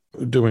are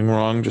doing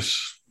wrong,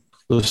 just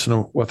listen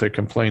to what they're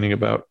complaining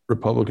about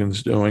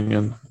Republicans doing,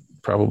 and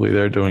probably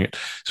they're doing it.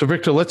 So,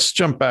 Victor, let's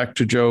jump back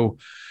to Joe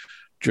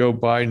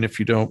Biden, if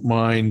you don't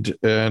mind.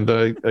 And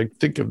I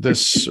think of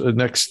this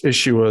next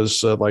issue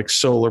as like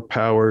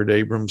solar-powered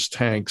Abrams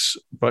tanks.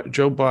 But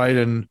Joe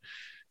Biden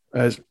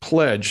has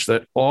pledged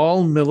that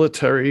all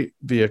military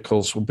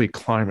vehicles will be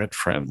climate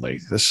friendly.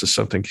 This is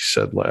something he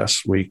said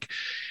last week.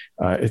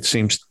 It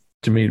seems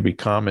to me to be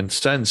common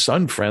sense,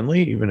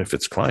 unfriendly, even if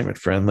it's climate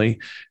friendly.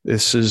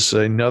 This is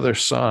another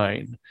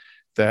sign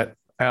that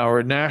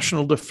our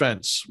national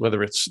defense,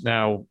 whether it's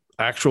now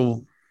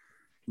actual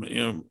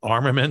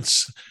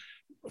armaments,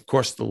 of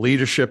course, the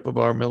leadership of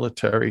our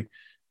military,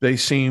 they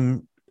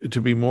seem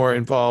to be more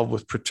involved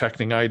with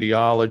protecting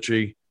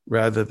ideology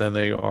rather than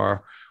they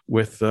are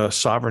with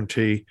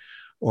sovereignty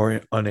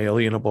or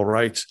unalienable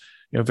rights.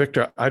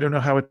 Victor, I don't know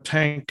how a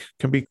tank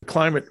can be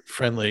climate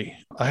friendly.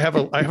 I have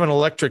an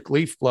electric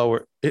leaf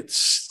blower. I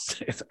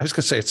was going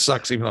to say it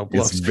sucks, even though it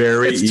blows. It's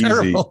very easy.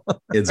 Terrible.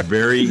 It's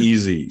very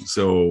easy.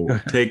 So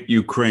take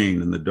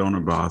Ukraine and the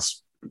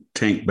Donbass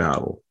tank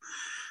battle.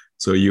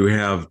 So you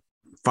have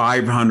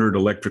 500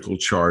 electrical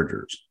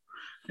chargers,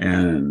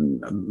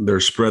 and they're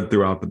spread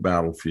throughout the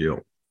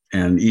battlefield.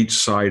 And each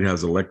side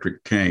has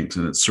electric tanks,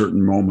 and at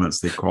certain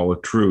moments they call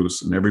a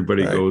truce, and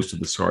everybody goes to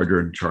the charger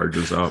and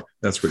charges up.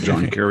 That's what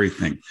John Kerry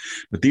thinks.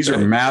 But these are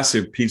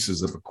massive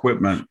pieces of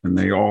equipment, and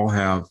they all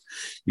have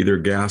either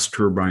gas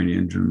turbine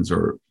engines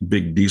or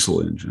big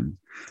diesel engines.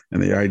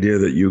 And the idea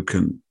that you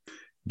can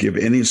give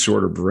any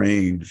sort of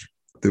range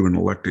through an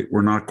electric,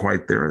 we're not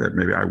quite there. That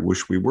maybe I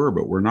wish we were,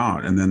 but we're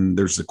not. And then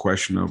there's the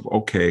question of,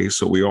 okay,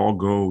 so we all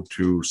go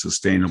to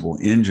sustainable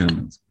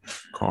engines,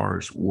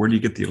 cars. Where do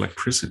you get the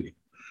electricity?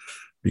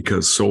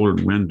 Because solar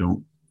and wind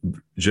don't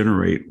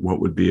generate what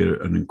would be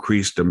an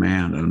increased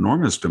demand, an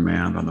enormous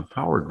demand on the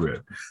power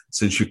grid,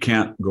 since you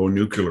can't go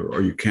nuclear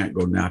or you can't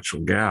go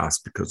natural gas,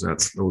 because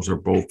those are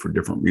both for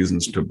different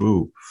reasons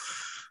taboo.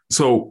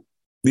 So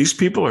these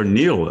people are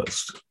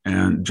nihilists.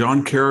 And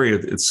John Kerry,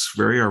 it's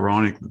very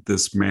ironic that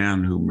this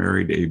man who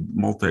married a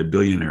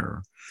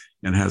multi-billionaire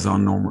and has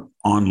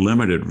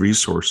unlimited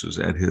resources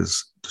at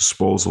his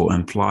disposal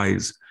and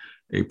flies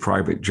a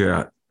private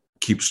jet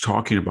keeps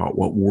talking about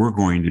what we're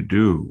going to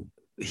do.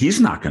 He's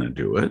not going to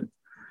do it.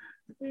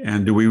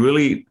 And do we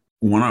really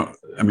want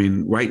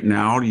to, right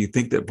now, do you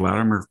think that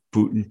Vladimir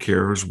Putin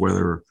cares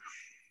whether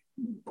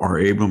our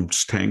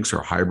Abrams tanks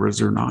are hybrids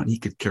or not? He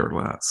could care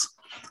less.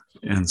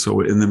 And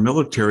so in the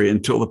military,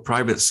 until the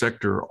private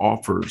sector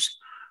offers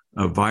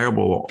a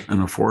viable and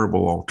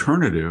affordable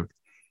alternative,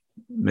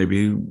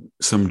 maybe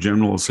some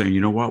general is saying,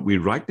 you know what, we'd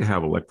like to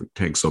have electric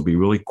tanks. They'll be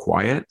really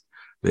quiet.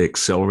 They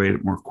accelerate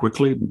it more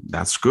quickly.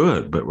 That's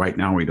good. But right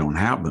now we don't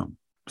have them.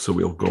 So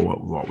we'll go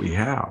up with what we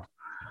have.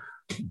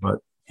 But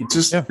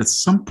at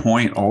some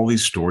point, all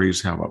these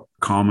stories have a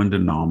common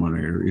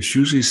denominator. It's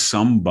usually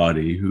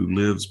somebody who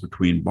lives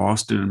between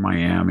Boston and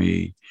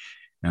Miami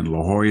and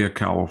La Jolla,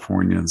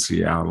 California, and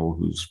Seattle,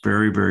 who's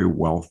very, very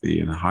wealthy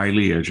and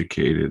highly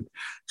educated,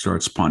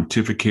 starts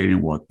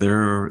pontificating what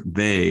they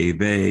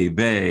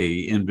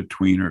in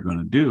between are going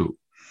to do.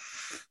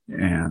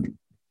 And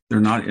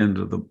they're not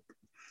into the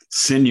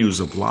sinews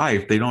of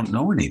life. They don't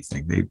know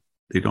anything.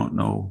 They don't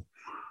know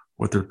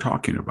what they're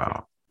talking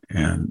about.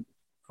 And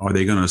are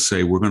they going to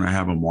say, we're going to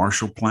have a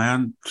Marshall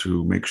Plan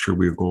to make sure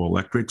we go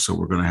electric? So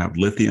we're going to have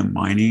lithium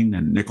mining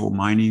and nickel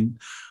mining.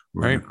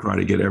 We're going to try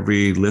to get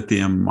every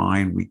lithium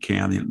mine we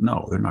can.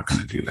 No, they're not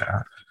going to do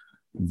that.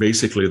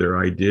 Basically, their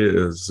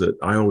idea is that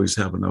I always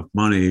have enough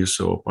money.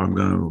 So if I'm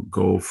going to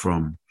go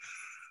from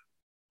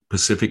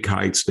Pacific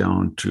Heights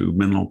down to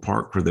Menlo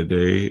Park for the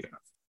day,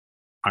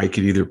 I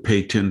can either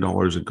pay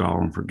 $10 a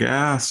gallon for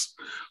gas,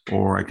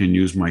 or I can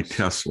use my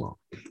Tesla.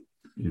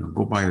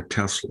 Go buy a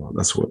Tesla.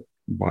 That's what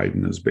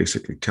Biden is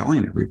basically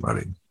telling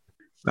everybody.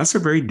 That's a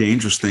very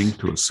dangerous thing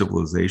to a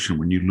civilization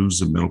when you lose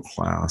the middle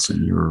class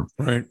and your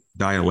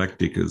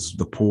dialectic is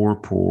the poor,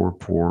 poor,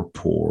 poor,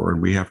 poor.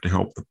 And we have to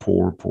help the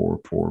poor, poor,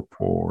 poor,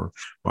 poor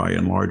by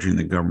enlarging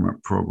the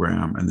government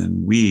program. And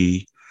then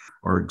we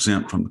are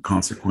exempt from the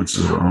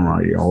consequences of our own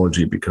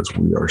ideology because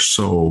we are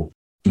so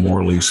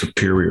morally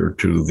superior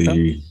to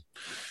the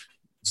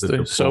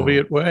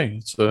Soviet way.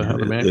 It's the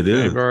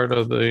vanguard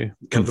of the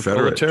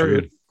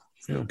Confederate.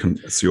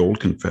 It's the old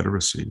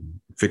Confederacy.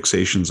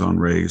 Fixations on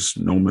race,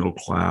 no middle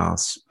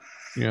class,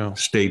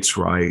 states'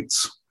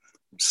 rights,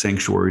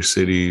 sanctuary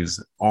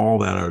cities, all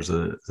that is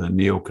a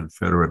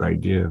neo-Confederate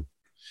idea.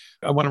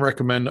 I want to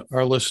recommend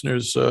our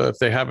listeners, if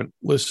they haven't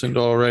listened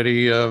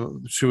already,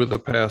 two of the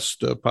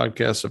past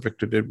podcasts that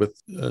Victor did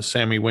with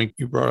Sammy Wink.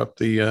 You brought up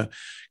the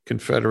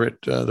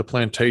Confederate, the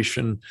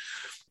plantation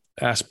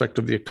aspect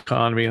of the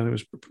economy, and it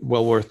was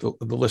well worth the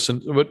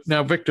listen. But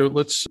now, Victor,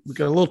 we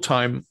got a little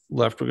time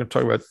left. We're going to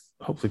talk about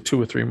hopefully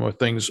two or three more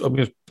things. I'm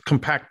going to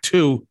compact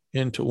two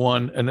into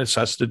one, and this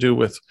has to do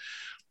with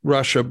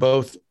Russia,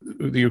 both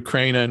the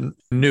Ukraine and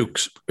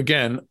nukes.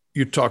 Again,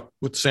 you talked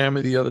with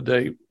Sammy the other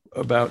day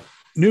about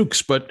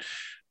nukes, but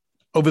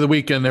over the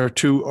weekend, there are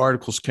two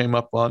articles came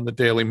up on the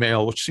Daily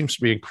Mail, which seems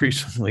to be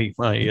increasingly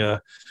my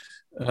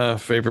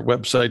favorite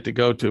website to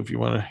go to if you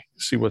want to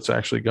see what's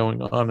actually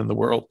going on in the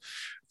world.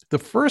 The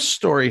first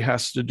story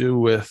has to do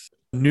with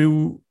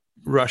new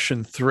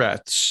Russian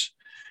threats.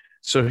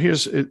 So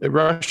here's a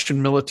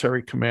Russian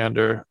military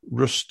commander,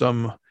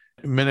 Rustam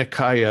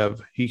Minikayev.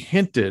 He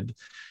hinted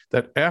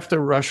that after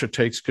Russia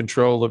takes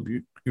control of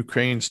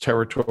Ukraine's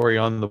territory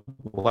on the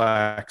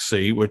Black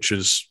Sea, which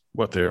is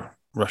what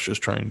Russia's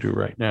trying to do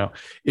right now,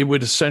 it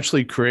would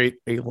essentially create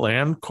a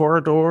land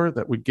corridor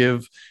that would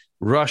give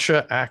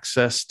Russia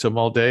access to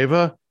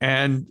Moldova,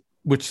 and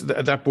which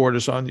that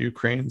borders on the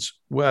Ukraine's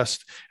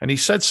west. And he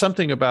said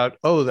something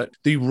about, that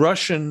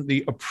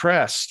the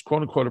oppressed,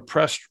 quote unquote,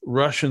 oppressed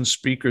Russian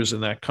speakers in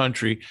that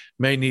country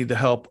may need the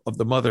help of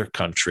the mother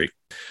country.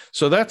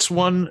 So that's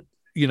one,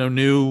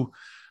 new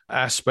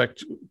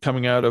aspect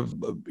coming out of,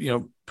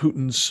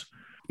 Putin's,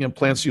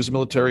 plans to use the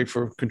military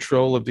for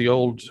control of the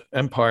old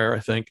empire, I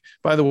think.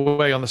 By the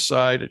way, on the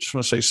side, I just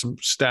want to say some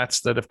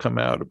stats that have come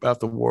out about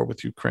the war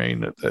with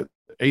Ukraine, that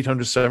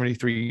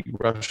 873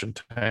 Russian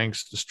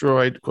tanks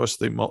destroyed. Of course,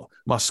 the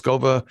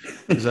Moskova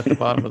is at the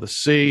bottom of the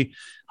sea,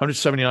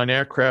 179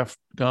 aircraft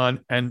gone,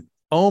 and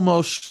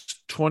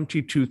almost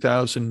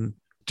 22,000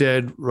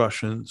 dead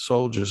Russian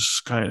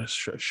soldiers. Kind of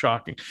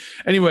shocking.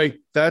 Anyway,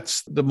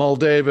 that's the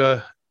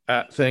Moldova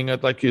thing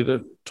I'd like you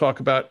to talk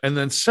about. And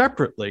then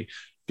separately,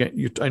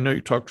 I know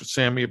you talked to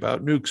Sammy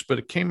about nukes, but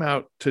it came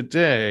out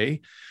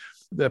today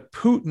that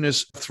Putin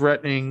is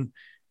threatening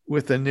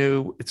with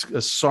it's a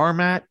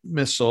Sarmat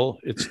missile.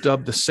 It's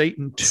dubbed the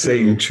Satan II.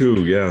 Satan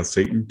II, yeah,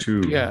 Satan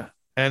II. Yeah,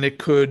 and the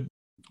claim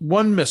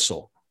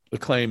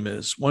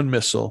is one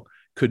missile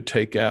could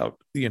take out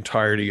the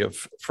entirety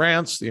of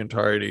France, the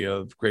entirety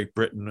of Great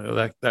Britain,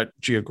 that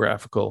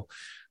geographical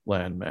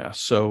landmass.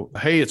 So,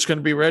 hey, it's going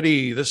to be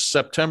ready this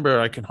September.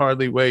 I can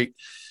hardly wait.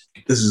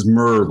 This is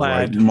MERV,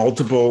 right?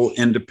 Multiple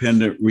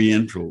independent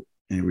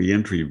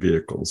reentry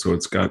vehicles. So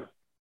it's got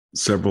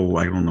several,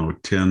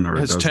 10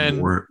 or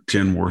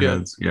 10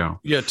 warheads.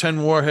 Yeah.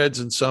 10 warheads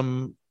and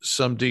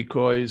some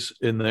decoys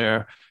in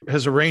there. It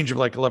has a range of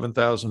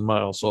 11,000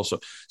 miles also.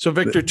 So,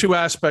 Victor, two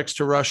aspects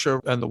to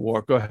Russia and the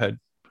war. Go ahead.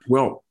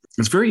 Well,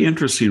 it's very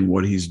interesting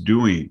what he's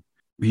doing.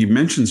 He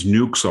mentions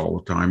nukes all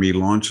the time. He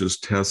launches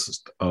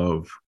tests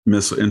of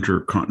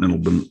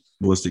intercontinental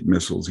ballistic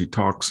missiles. He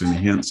talks and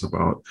hints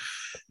about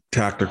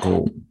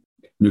tactical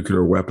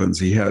nuclear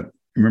weapons.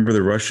 Remember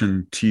the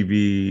Russian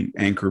TV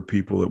anchor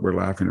people that were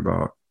laughing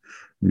about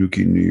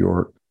nuking New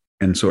York?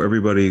 And so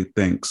everybody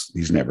thinks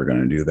he's never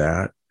going to do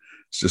that.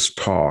 It's just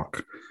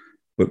talk.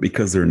 But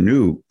because they're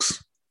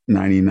nukes,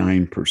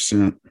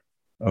 99%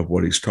 of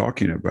what he's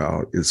talking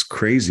about is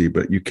crazy,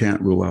 but you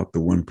can't rule out the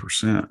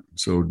 1%.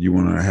 So do you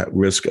want to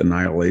risk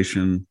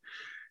annihilation?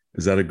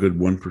 Is that a good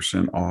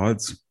 1%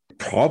 odds?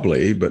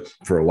 Probably, but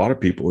for a lot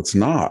of people, it's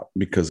not,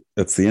 because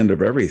that's the end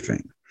of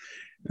everything.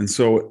 And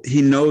so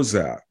he knows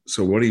that.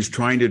 So what he's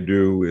trying to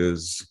do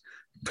is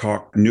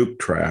talk nuke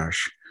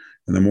trash.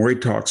 And the more he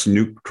talks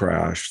nuke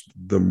trash,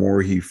 the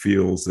more he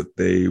feels that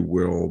they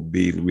will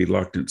be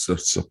reluctant to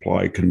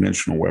supply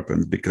conventional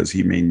weapons because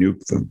he may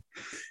nuke them.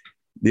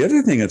 The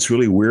other thing that's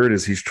really weird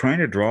is he's trying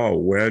to draw a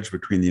wedge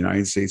between the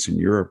United States and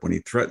Europe when he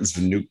threatens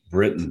to nuke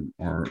Britain,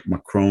 or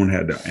Macron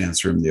had to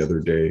answer him the other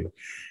day,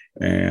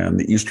 and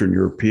the Eastern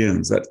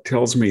Europeans. That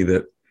tells me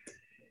that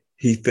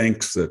he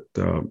thinks that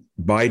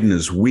Biden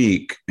is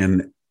weak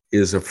and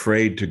is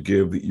afraid to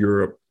give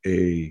Europe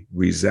a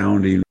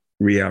resounding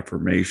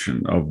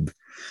reaffirmation of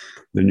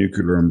the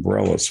nuclear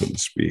umbrella, so to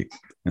speak.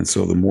 And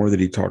so the more that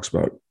he talks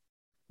about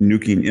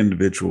nuking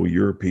individual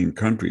European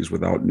countries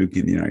without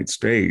nuking the United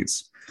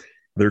States,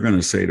 they're going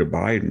to say to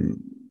Biden,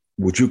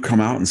 would you come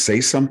out and say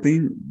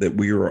something that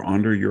we are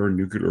under your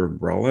nuclear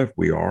umbrella if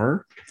we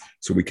are,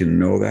 so we can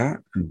know that?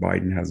 And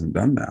Biden hasn't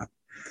done that,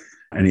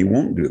 and he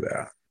won't do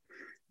that.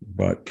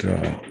 But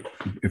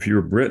if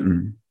you're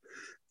Britain,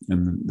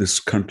 and this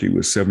country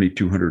with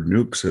 7,200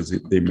 nukes says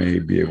they may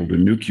be able to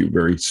nuke you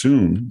very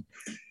soon,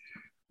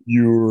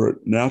 your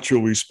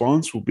natural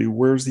response will be,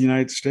 where's the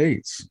United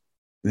States?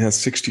 It has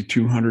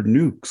 6,200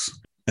 nukes,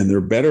 and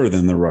they're better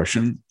than the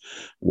Russians.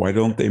 Why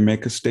don't they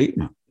make a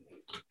statement?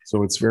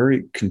 So it's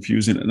very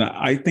confusing. And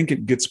I think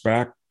it gets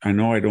back, I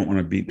know I don't want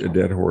to beat a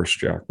dead horse,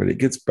 Jack, but it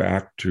gets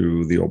back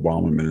to the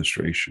Obama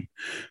administration.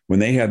 When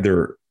they had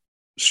their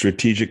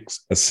strategic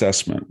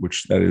assessment,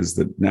 which that is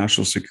the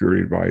national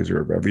security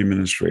advisor of every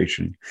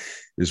administration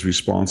is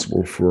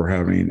responsible for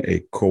having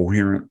a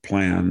coherent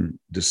plan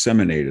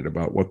disseminated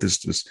about what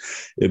this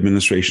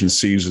administration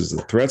sees as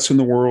the threats in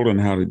the world and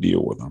how to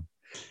deal with them.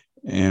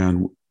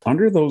 And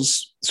under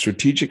those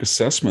strategic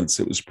assessments,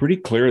 it was pretty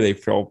clear they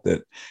felt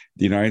that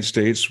the United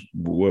States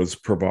was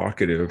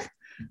provocative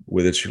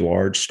with its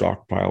large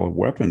stockpile of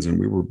weapons, and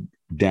we were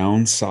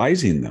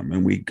downsizing them,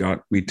 and we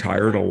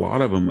retired a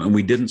lot of them, and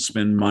we didn't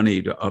spend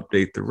money to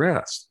update the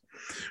rest,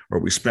 or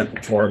we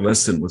spent far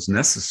less than was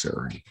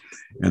necessary.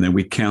 And then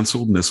we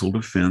canceled missile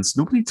defense.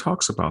 Nobody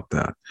talks about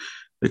that.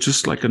 It's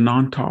just like a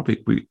non-topic.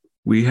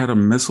 We had a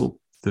missile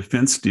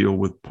defense deal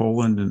with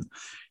Poland and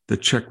the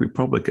Czech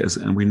Republic,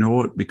 and we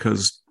know it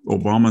because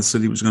Obama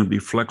said he was going to be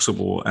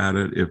flexible at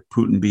it if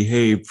Putin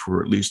behaved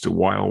for at least a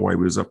while he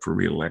was up for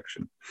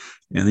re-election.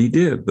 And he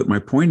did. But my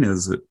point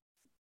is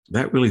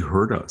that really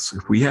hurt us.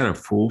 If we had a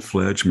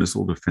full-fledged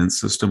missile defense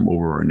system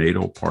over our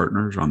NATO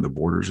partners on the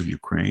borders of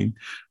Ukraine,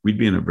 we'd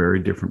be in a very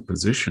different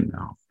position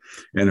now.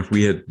 And if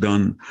we had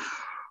done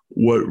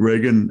what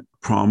Reagan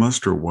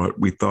promised or what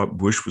we thought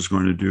Bush was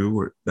going to do,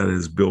 or that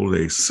is build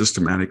a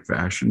systematic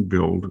fashion,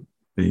 build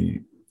a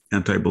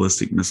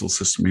anti-ballistic missile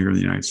system here in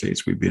the United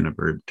States, we'd be in a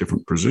very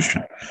different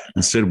position.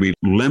 Instead, we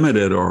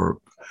limited or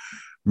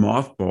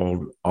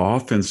mothballed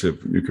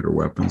offensive nuclear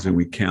weapons, and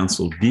we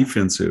canceled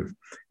defensive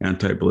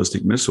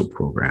anti-ballistic missile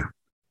program.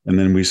 And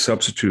then we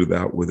substituted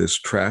that with this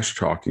trash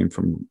talking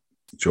from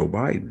Joe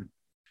Biden.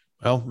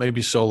 Well,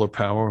 maybe solar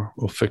power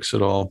will fix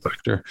it all,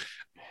 Victor.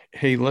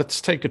 Hey,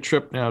 let's take a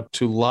trip now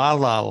to La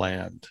La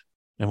Land,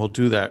 and we'll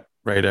do that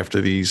right after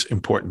these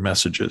important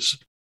messages.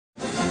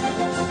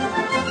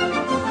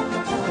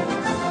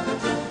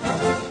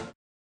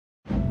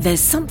 There's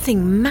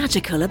something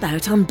magical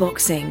about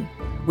unboxing.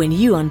 When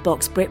you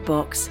unbox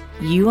BritBox,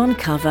 you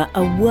uncover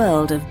a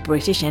world of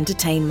British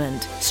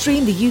entertainment.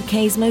 Stream the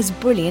UK's most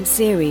brilliant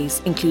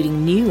series,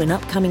 including new and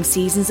upcoming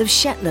seasons of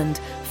Shetland,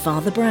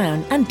 Father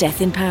Brown and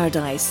Death in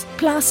Paradise.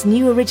 Plus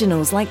new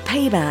originals like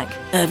Payback,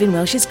 Irving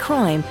Welsh's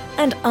Crime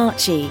and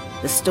Archie,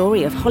 the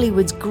story of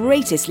Hollywood's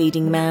greatest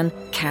leading man,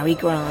 Cary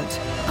Grant.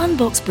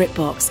 Unbox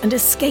BritBox and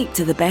escape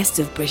to the best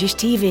of British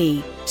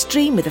TV.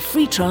 Stream with a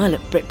free trial at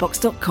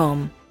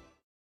BritBox.com.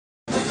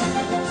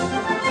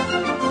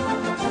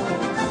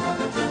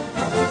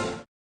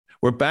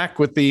 We're back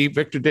with the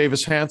Victor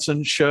Davis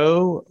Hanson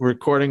Show,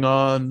 recording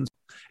on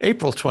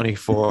April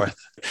 24th.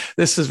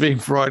 This is being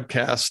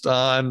broadcast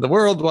on the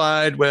World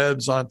Wide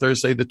Webs on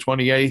Thursday, the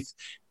 28th.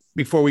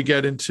 Before we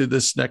get into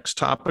this next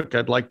topic,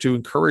 I'd like to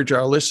encourage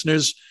our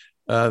listeners.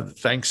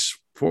 Thanks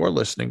for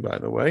listening, by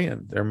the way,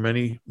 and there are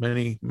many,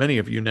 many, many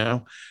of you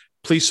now.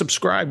 Please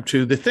subscribe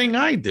to the thing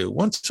I do.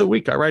 Once a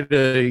week, I write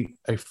a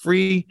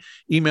free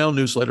email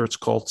newsletter. It's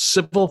called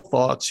Civil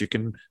Thoughts. You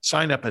can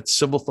sign up at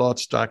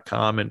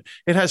civilthoughts.com, and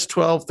it has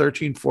 12,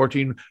 13,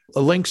 14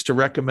 links to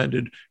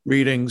recommended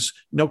readings,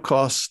 no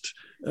cost,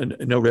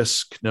 no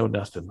risk, no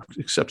nothing,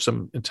 except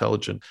some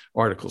intelligent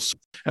articles.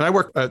 And I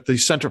work at the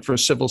Center for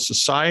Civil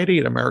Society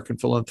at American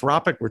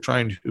Philanthropic. We're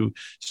trying to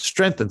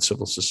strengthen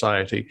civil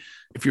society.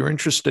 If you're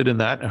interested in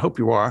that, I hope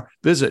you are,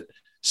 visit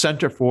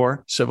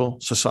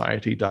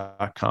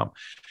centerforcivilsociety.com.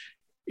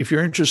 If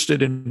you're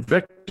interested in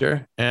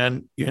Victor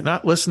and you're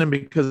not listening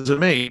because of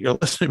me, you're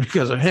listening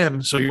because of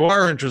him, so you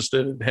are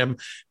interested in him,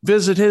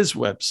 visit his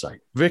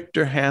website,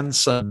 Victor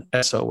Hanson,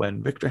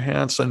 S-O-N,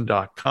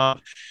 victorhanson.com.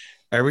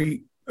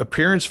 Every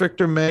appearance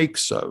Victor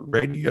makes,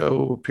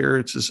 radio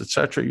appearances,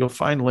 etc., you'll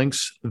find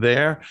links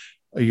there.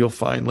 You'll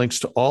find links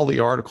to all the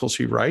articles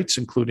he writes,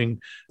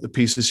 including the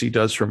pieces he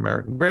does for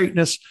American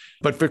Greatness.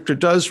 But Victor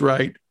does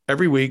write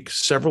every week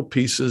several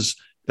pieces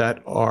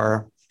that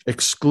are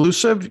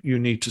exclusive. You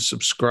need to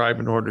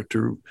subscribe in order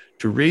to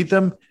read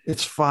them.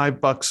 It's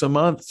 $5 a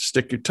month.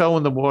 Stick your toe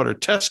in the water.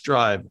 Test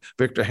drive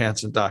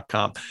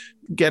victorhanson.com.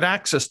 Get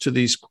access to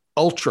these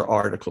ultra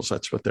articles.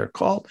 That's what they're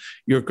called.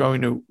 You're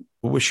going to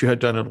wish you had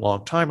done it a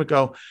long time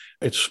ago.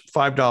 It's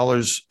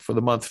 $5 for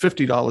the month,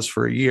 $50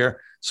 for a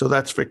year. So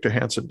that's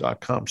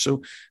victorhanson.com.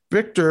 So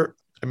Victor,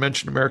 I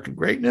mentioned American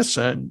Greatness,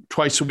 and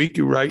twice a week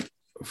you write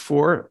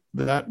for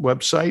that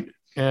website.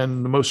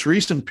 And the most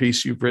recent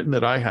piece you've written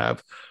that I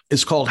have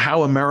is called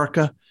How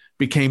America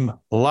Became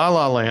La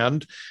La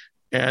Land.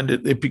 And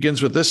it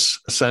begins with this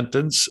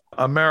sentence: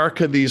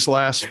 America these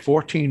last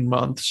 14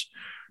 months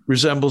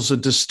resembles a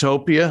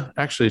dystopia.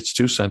 Actually, it's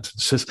two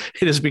sentences.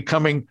 It is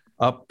becoming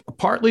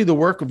partly the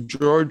work of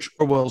George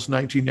Orwell's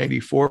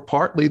 1984,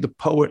 partly the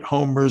poet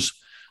Homer's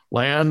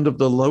Land of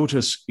the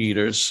Lotus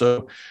Eaters.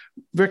 So,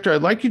 Victor,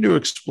 I'd like you to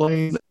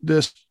explain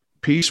this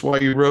piece, why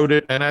you wrote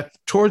it. And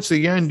towards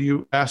the end,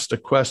 you asked a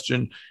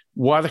question: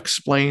 what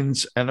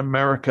explains an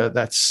America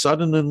that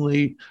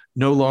suddenly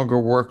no longer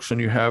works? And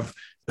you have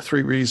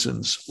 3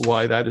 reasons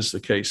why that is the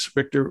case.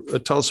 Victor,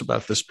 tell us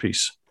about this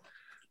piece.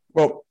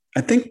 Well, I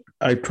think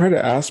I try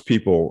to ask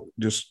people,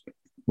 just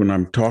when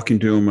I'm talking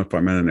to them, if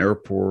I'm at an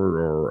airport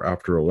or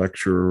after a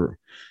lecture,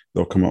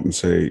 they'll come up and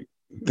say,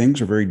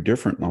 things are very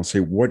different. And I'll say,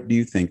 what do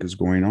you think is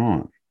going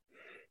on?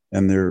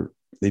 And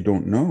they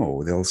don't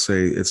know. They'll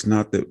say, it's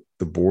not that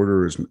the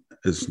border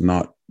is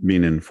not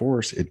being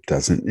enforced. It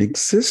doesn't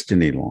exist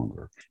any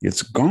longer.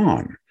 It's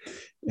gone.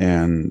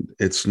 And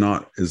it's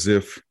not as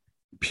if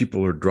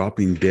people are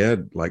dropping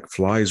dead like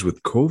flies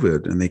with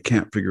COVID and they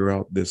can't figure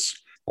out this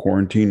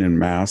quarantine and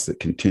mask that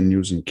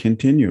continues and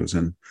continues.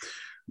 And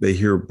they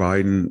hear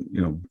Biden,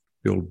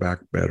 Build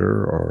Back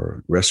Better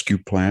or Rescue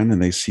Plan, and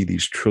they see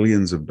these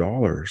trillions of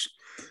dollars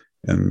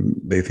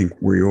and they think,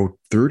 we owe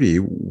 30.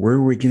 Where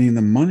are we getting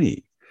the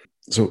money?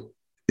 So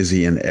is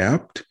he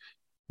inept?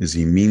 Is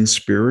he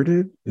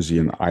mean-spirited? Is he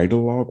an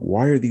ideologue?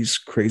 Why are these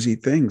crazy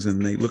things?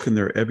 And they look in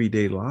their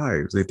everyday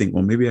lives. They think,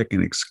 well, maybe I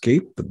can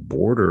escape the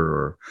border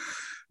or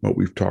what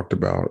we've talked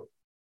about,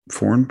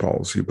 foreign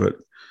policy, but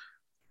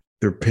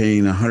they're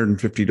paying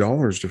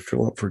 $150 to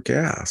fill up for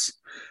gas.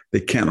 They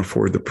can't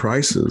afford the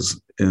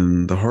prices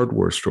in the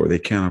hardware store. They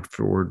can't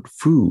afford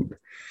food.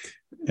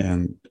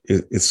 And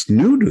it's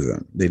new to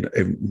them.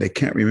 They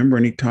can't remember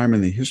any time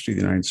in the history of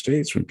the United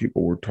States when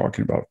people were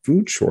talking about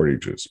food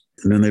shortages.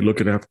 And then they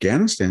look at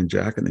Afghanistan,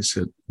 Jack, and they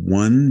said,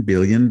 $1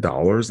 billion,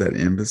 that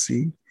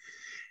embassy,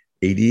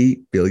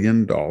 $80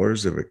 billion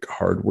of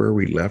hardware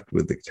we left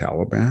with the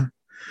Taliban,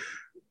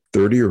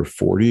 30 or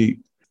 40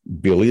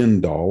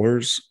 billion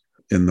dollars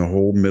in the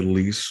whole Middle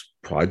East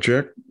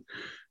project,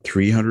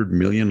 300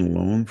 million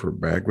alone for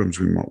Bagram's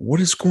remote.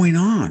 What is going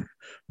on?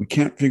 We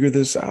can't figure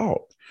this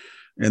out.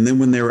 And then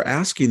when they were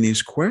asking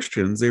these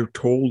questions, they were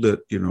told that,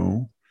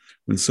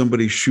 when when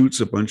somebody shoots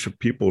a bunch of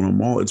people in a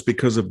mall, it's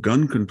because of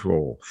gun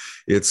control.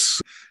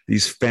 It's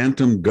these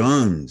phantom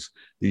guns,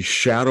 these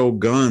shadow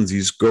guns,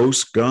 these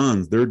ghost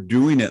guns. They're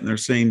doing it and they're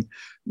saying,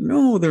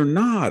 no, they're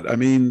not. I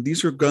mean,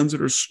 these are guns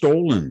that are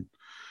stolen.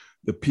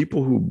 The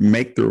people who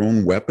make their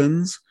own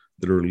weapons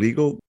that are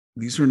legal,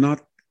 these are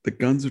not the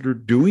guns that are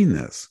doing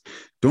this.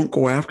 Don't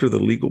go after the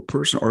legal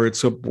person, or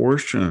it's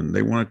abortion.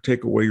 They want to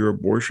take away your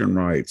abortion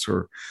rights,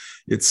 or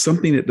it's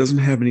something that doesn't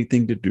have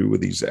anything to do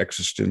with these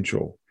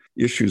existential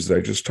issues that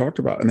I just talked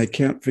about, and they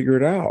can't figure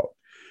it out.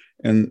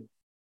 And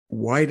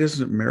why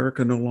doesn't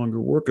America no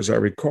longer work? As I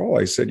recall,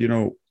 I said,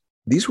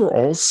 these were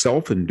all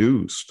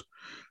self-induced.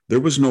 There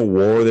was no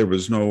war. There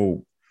was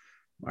no,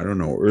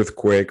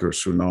 earthquake or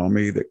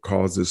tsunami that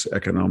caused this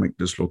economic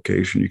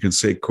dislocation. You can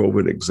say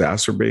COVID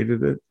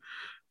exacerbated it,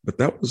 but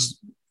that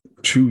was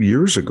 2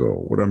 years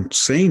ago. What I'm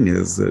saying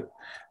is that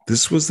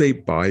this was a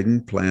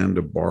Biden plan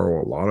to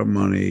borrow a lot of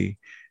money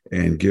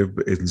and give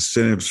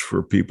incentives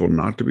for people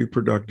not to be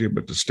productive,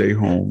 but to stay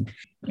home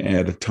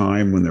at a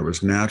time when there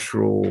was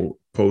natural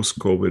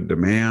post-COVID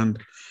demand.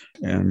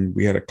 And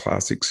we had a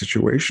classic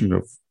situation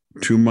of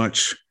too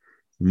much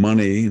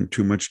money and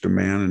too much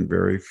demand and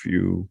very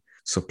few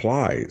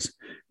supplies.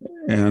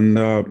 And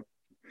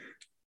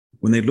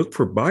when they look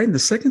for Biden, the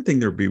second thing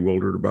they're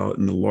bewildered about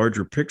in the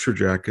larger picture,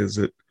 Jack, is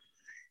that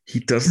he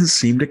doesn't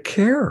seem to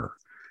care.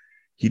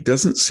 He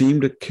doesn't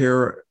seem to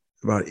care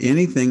about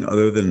anything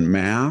other than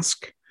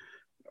mask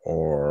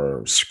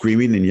or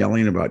screaming and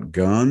yelling about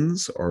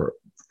guns or,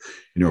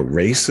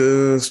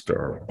 racist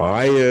or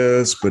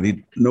bias, but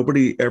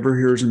nobody ever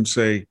hears him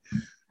say,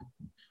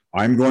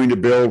 I'm going to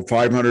build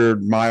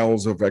 500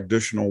 miles of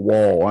additional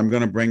wall. I'm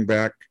going to bring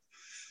back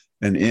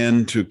an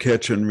end to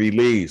catch and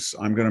release.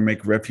 I'm going to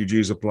make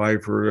refugees apply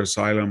for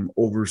asylum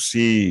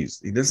overseas.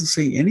 He doesn't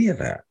say any of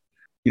that.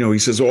 He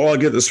says, I'll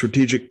get the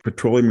strategic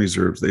petroleum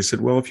reserves. They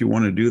said, well, if you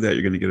want to do that,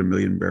 you're going to get 1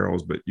 million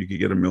barrels, but you could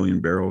get 1 million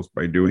barrels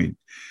by doing,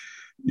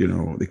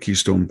 the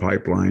Keystone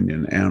Pipeline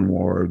and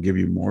ANWR will give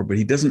you more. But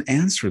he doesn't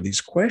answer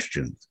these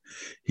questions.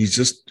 He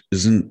just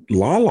is in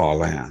la la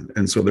land.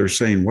 And so they're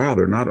saying, wow,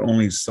 they're not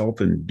only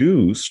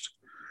self-induced,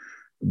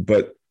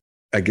 but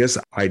I guess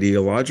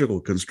ideological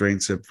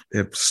constraints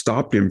have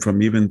stopped him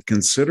from even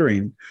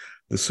considering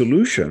the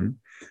solution.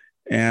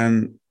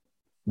 And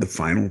the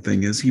final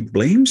thing is he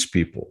blames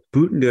people.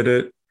 Putin did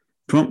it.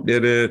 Trump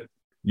did it.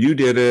 You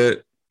did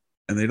it.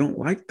 And they don't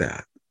like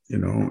that,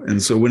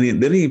 And so when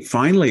he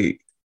finally,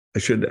 I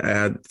should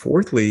add,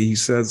 fourthly, he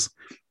says,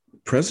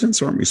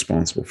 presidents aren't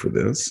responsible for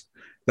this.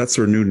 That's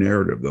their new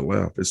narrative, the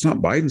left. It's not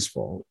Biden's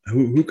fault.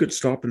 Who could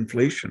stop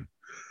inflation?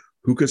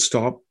 Who could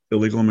stop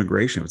illegal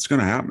immigration? If it's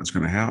going to happen, it's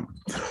going to happen.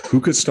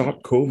 Who could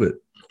stop COVID?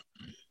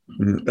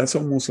 And that's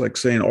almost like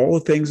saying all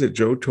the things that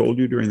Joe told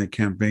you during the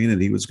campaign that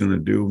he was going to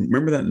do.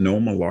 Remember that no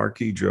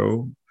malarkey,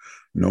 Joe?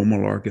 No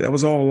malarkey. That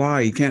was all a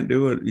lie. He can't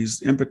do it.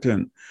 He's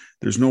impotent.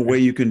 There's no way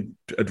you can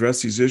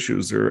address these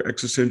issues. They're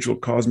existential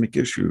cosmic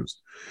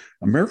issues.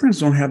 Americans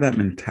don't have that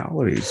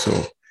mentality.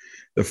 So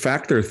the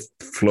fact they're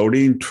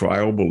floating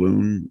trial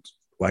balloons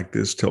like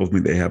this tells me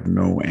they have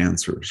no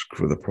answers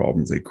for the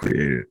problems they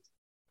created.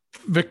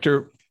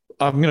 Victor,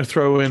 I'm going to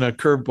throw in a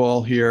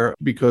curveball here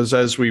because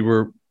as we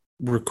were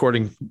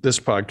recording this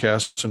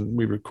podcast, and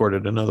we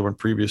recorded another one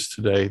previous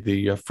today,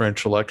 the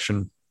French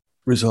election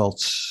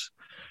results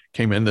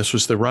came in. This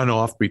was the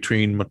runoff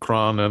between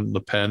Macron and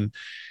Le Pen,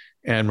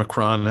 and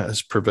Macron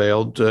has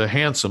prevailed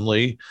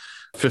handsomely,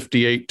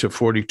 58 to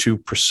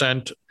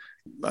 42%.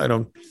 I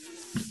don't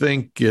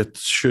think it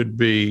should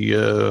be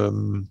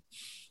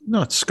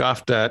not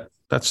scoffed at.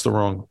 That's the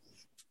wrong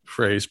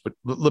phrase, but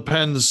Le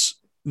Pen's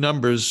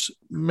numbers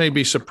may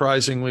be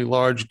surprisingly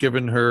large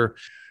given her,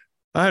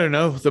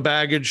 the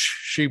baggage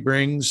she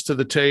brings to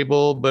the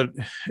table, but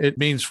it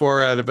means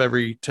 4 out of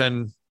every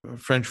 10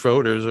 French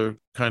voters are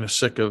kind of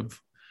sick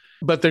of.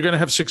 But they're going to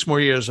have 6 more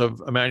years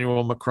of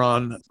Emmanuel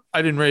Macron.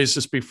 I didn't raise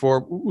this before.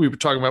 We were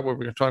talking about what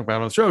we're going to talk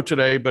about on the show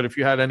today, but if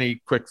you had any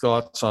quick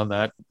thoughts on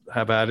that,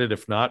 have at it.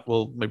 If not,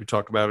 we'll maybe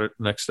talk about it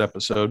next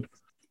episode.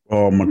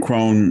 Well,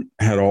 Macron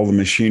had all the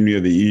machinery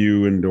of the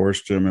EU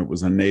endorsed him. It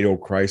was a NATO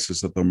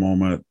crisis at the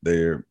moment.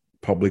 The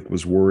public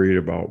was worried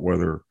about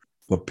whether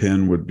Le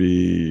Pen would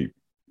be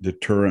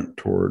deterrent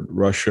toward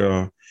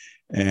Russia.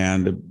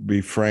 And to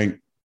be frank,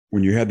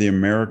 when you had the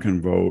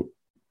American vote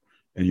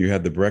and you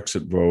had the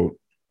Brexit vote,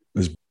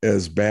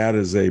 as bad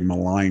as they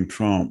maligned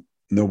Trump,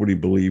 nobody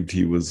believed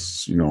he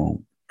was,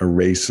 a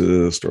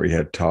racist or he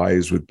had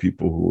ties with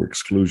people who were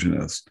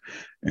exclusionist.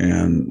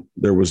 And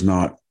there was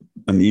not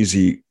an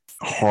easy,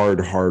 hard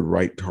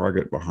right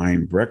target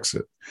behind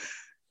Brexit.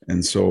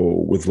 And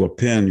so with Le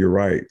Pen, you're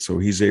right. So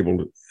he's able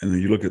to,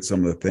 and you look at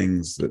some of the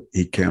things that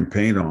he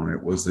campaigned on,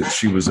 it was that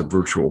she was a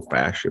virtual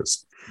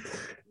fascist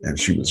and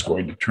she was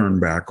going to turn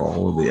back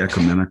all of the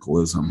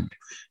ecumenicalism.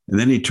 And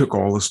then he took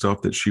all the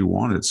stuff that she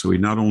wanted. So he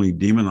not only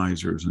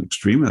demonized her as an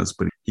extremist,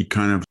 but he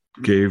kind of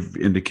gave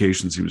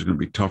indications he was going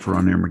to be tougher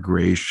on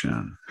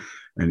immigration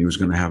and he was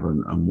going to have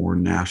a more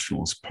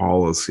nationalist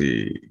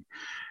policy.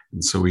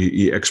 And so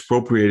he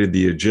expropriated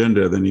the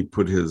agenda. Then he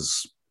put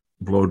his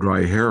blow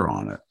dry hair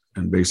on it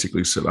and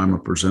basically said, I'm a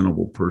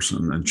presentable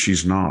person. And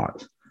she's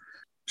not.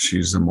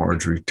 She's the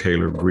Marjorie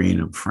Taylor Greene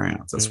of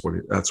France. That's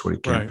what he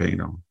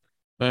campaigned on.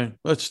 Right.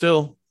 But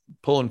still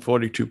pulling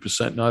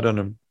 42%, not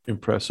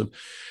unimpressive.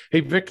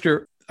 Hey,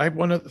 Victor, I have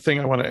one other thing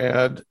I want to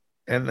add,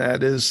 and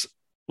that is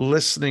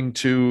listening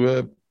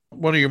to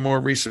one of your more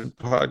recent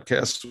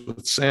podcasts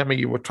with Sammy.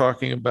 You were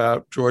talking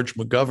about George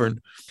McGovern,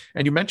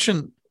 and you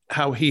mentioned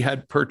how he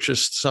had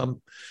purchased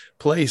some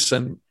place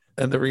and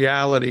the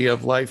reality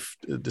of life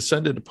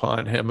descended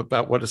upon him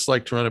about what it's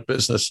like to run a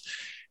business.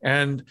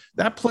 And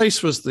that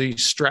place was the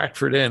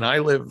Stratford Inn. I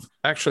live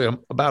actually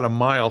about a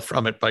mile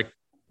from it by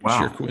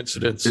sheer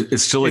coincidence. It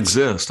still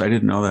exists. I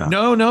didn't know that.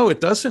 No,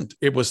 it doesn't.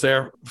 It was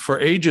there for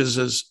ages,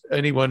 as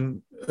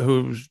anyone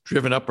who's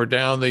driven up or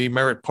down the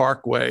Merritt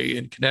Parkway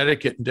in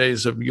Connecticut in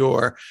days of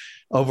yore,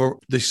 over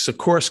the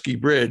Sikorsky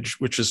Bridge,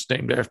 which is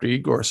named after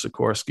Igor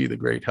Sikorsky, the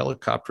great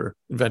helicopter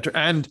inventor.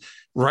 And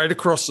right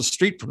across the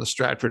street from the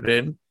Stratford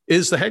Inn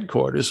is the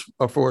headquarters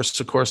for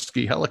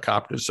Sikorsky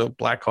helicopters. So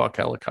Black Hawk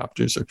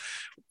helicopters are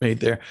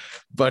made there.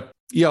 But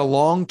yeah, a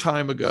long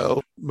time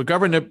ago,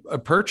 McGovern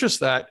had purchased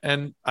that.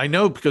 And I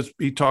know because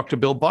he talked to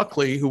Bill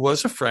Buckley, who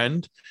was a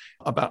friend,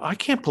 about, I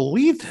can't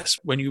believe this,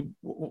 when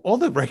all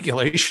the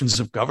regulations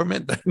of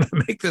government that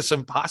make this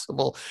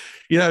impossible,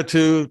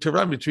 to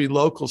run between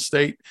local,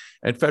 state,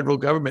 and federal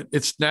government.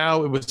 It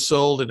was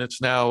sold, and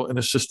it's now an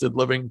assisted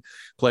living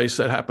place.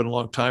 That happened a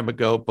long time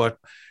ago, but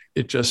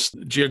it just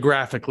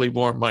geographically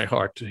warmed my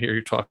heart to hear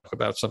you talk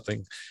about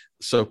something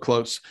so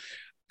close.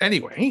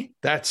 Anyway,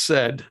 that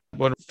said, I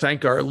want to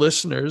thank our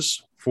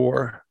listeners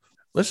for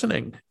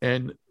listening.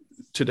 And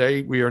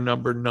today we are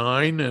number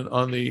 9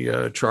 on the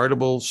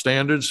chartable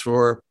standards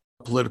for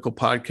political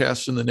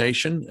podcasts in the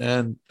nation.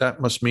 And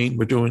that must mean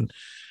we're doing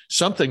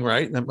something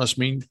right. That must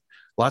mean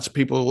lots of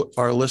people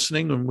are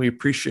listening, and we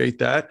appreciate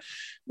that.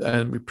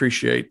 And we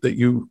appreciate that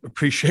you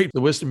appreciate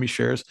the wisdom he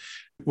shares.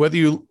 Whether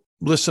you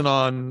listen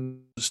on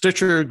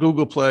Stitcher,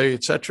 Google Play,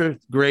 etc.,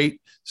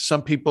 great.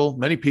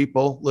 Many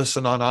people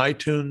listen on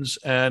iTunes,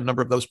 and a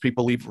number of those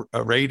people leave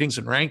ratings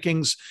and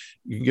rankings.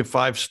 You can give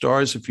 5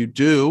 stars. If you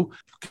do,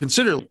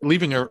 consider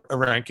leaving a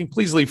ranking.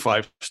 Please leave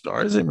 5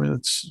 stars. I mean,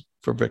 it's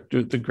for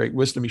Victor, the great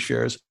wisdom he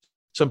shares.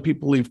 Some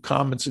people leave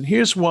comments, and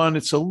here's one.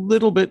 It's a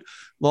little bit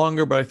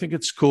longer, but I think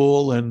it's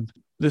cool. And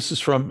this is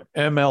from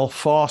M.L.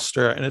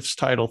 Foster, and it's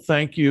titled,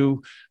 "Thank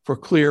You for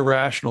Clear,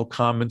 Rational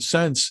Common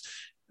Sense."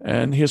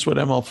 And here's what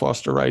M.L.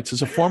 Foster writes.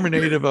 As a former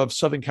native of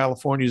Southern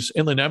California's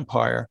Inland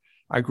Empire,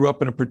 I grew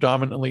up in a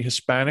predominantly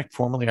Hispanic,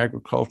 formerly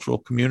agricultural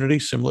community,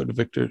 similar to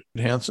Victor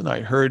Hansen. I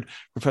heard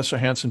Professor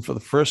Hansen for the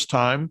first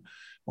time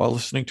while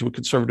listening to a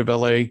conservative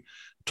LA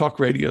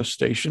talk radio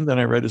station. Then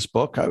I read his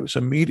book. I was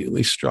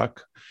immediately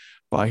struck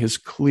by his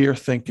clear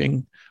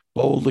thinking,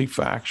 boldly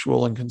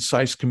factual and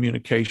concise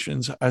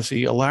communications as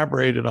he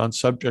elaborated on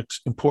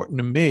subjects important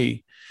to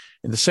me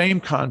in the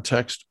same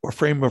context or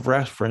frame of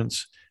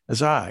reference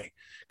as I.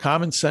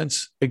 Common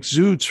sense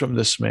exudes from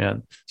this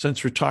man.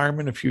 Since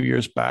retirement a few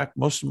years back,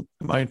 most of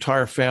my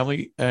entire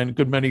family and a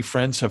good many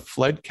friends have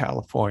fled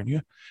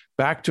California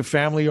back to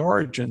family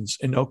origins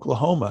in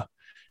Oklahoma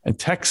and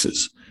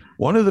Texas.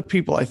 One of the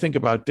people I think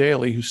about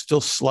daily who's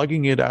still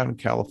slugging it out in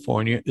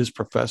California is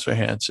Professor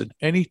Hansen.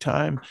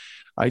 Anytime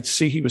I'd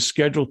see he was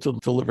scheduled to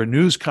deliver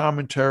news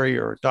commentary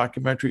or a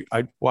documentary,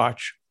 I'd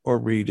watch or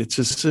read. It's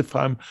as if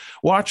I'm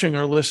watching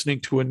or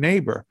listening to a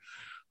neighbor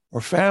or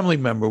family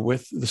member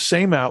with the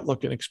same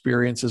outlook and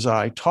experience as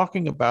I,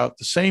 talking about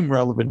the same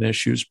relevant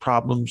issues,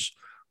 problems,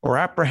 or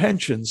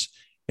apprehensions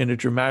in a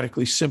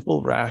dramatically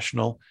simple,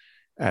 rational,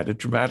 at a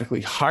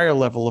dramatically higher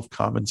level of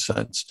common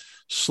sense.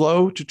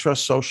 Slow to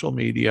trust social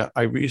media.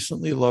 I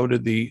recently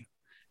loaded it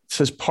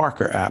says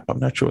Parker app. I'm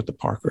not sure what the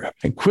Parker app,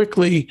 and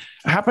quickly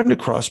happened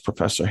across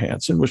Professor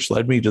Hansen, which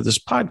led me to this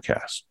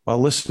podcast. While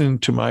listening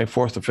to my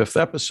 4th or 5th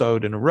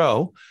episode in a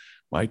row,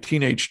 my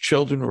teenage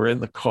children were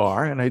in the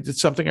car, and I did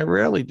something I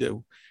rarely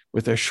do.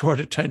 With their short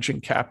attention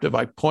captive,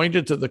 I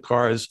pointed to the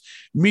car's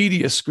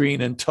media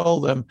screen and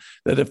told them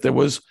that if there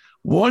was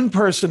one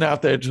person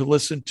out there to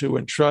listen to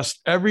and trust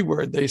every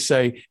word they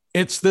say,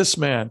 it's this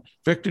man,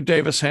 Victor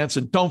Davis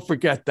Hansen. Don't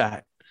forget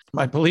that.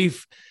 My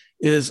belief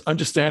is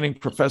understanding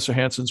Professor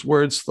Hansen's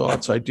words,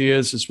 thoughts,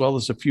 ideas, as well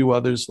as a few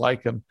others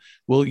like him,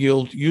 will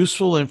yield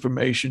useful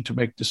information to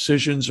make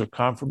decisions or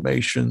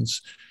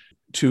confirmations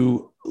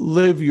to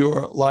live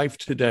your life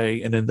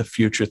today and in the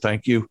future.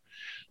 Thank you,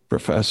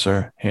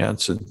 Professor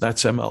Hansen.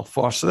 That's M.L.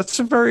 Foster. That's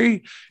a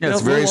very,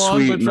 it's very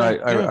sweet. And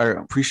I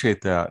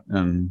appreciate that.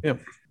 And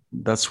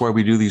that's why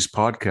we do these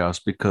podcasts,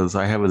 because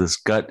I have this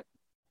gut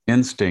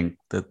instinct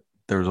that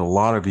there's a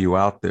lot of you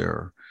out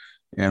there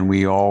and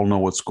we all know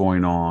what's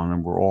going on,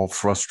 and we're all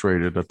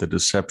frustrated at the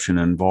deception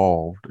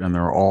involved, and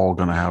they're all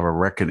going to have a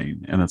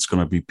reckoning, and it's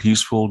going to be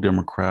peaceful,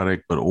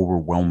 democratic, but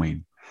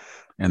overwhelming.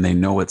 And they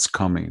know it's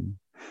coming.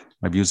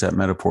 I've used that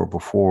metaphor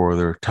before.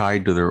 They're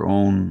tied to their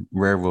own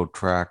railroad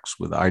tracks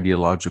with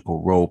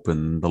ideological rope,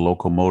 and the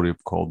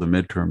locomotive called the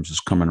midterms is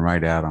coming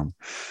right at them.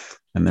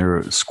 And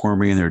they're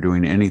squirming, they're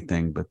doing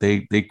anything, but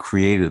they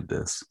created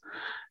this.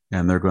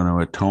 and they're going to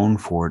atone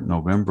for it in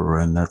November.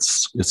 And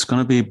it's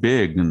going to be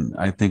big. And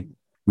I think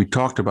we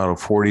talked about a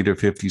 40 to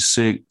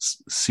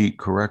 56 seat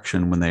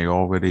correction when they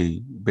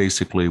already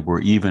basically were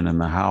even in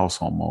the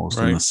House almost,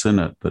 in the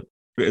Senate. But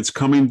it's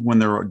coming when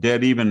they're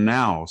dead even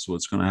now. So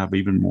it's going to have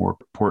even more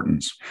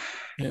importance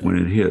when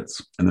it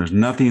hits. And there's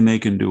nothing they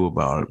can do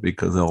about it,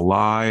 because they'll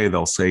lie,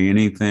 they'll say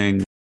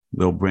anything,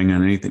 they'll bring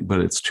in anything,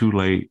 but it's too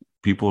late.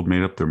 People have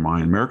made up their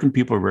mind. American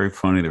people are very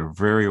funny. They're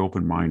very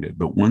open-minded.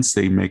 But once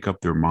they make up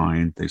their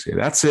mind, they say,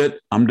 that's it,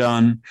 I'm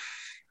done.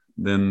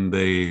 Then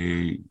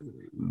they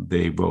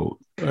vote.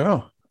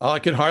 Well, I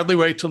can hardly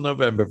wait till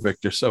November,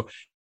 Victor. So,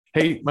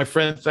 hey, my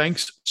friend,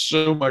 thanks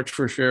so much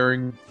for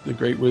sharing the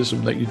great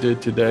wisdom that you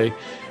did today.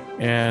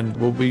 And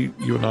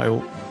you and I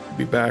will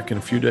be back in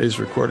a few days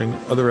recording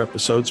other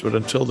episodes. But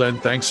until then,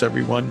 thanks,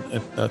 everyone.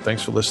 And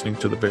thanks for listening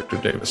to the Victor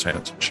Davis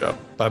Hanson Show.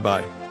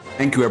 Bye-bye.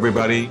 Thank you,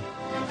 everybody.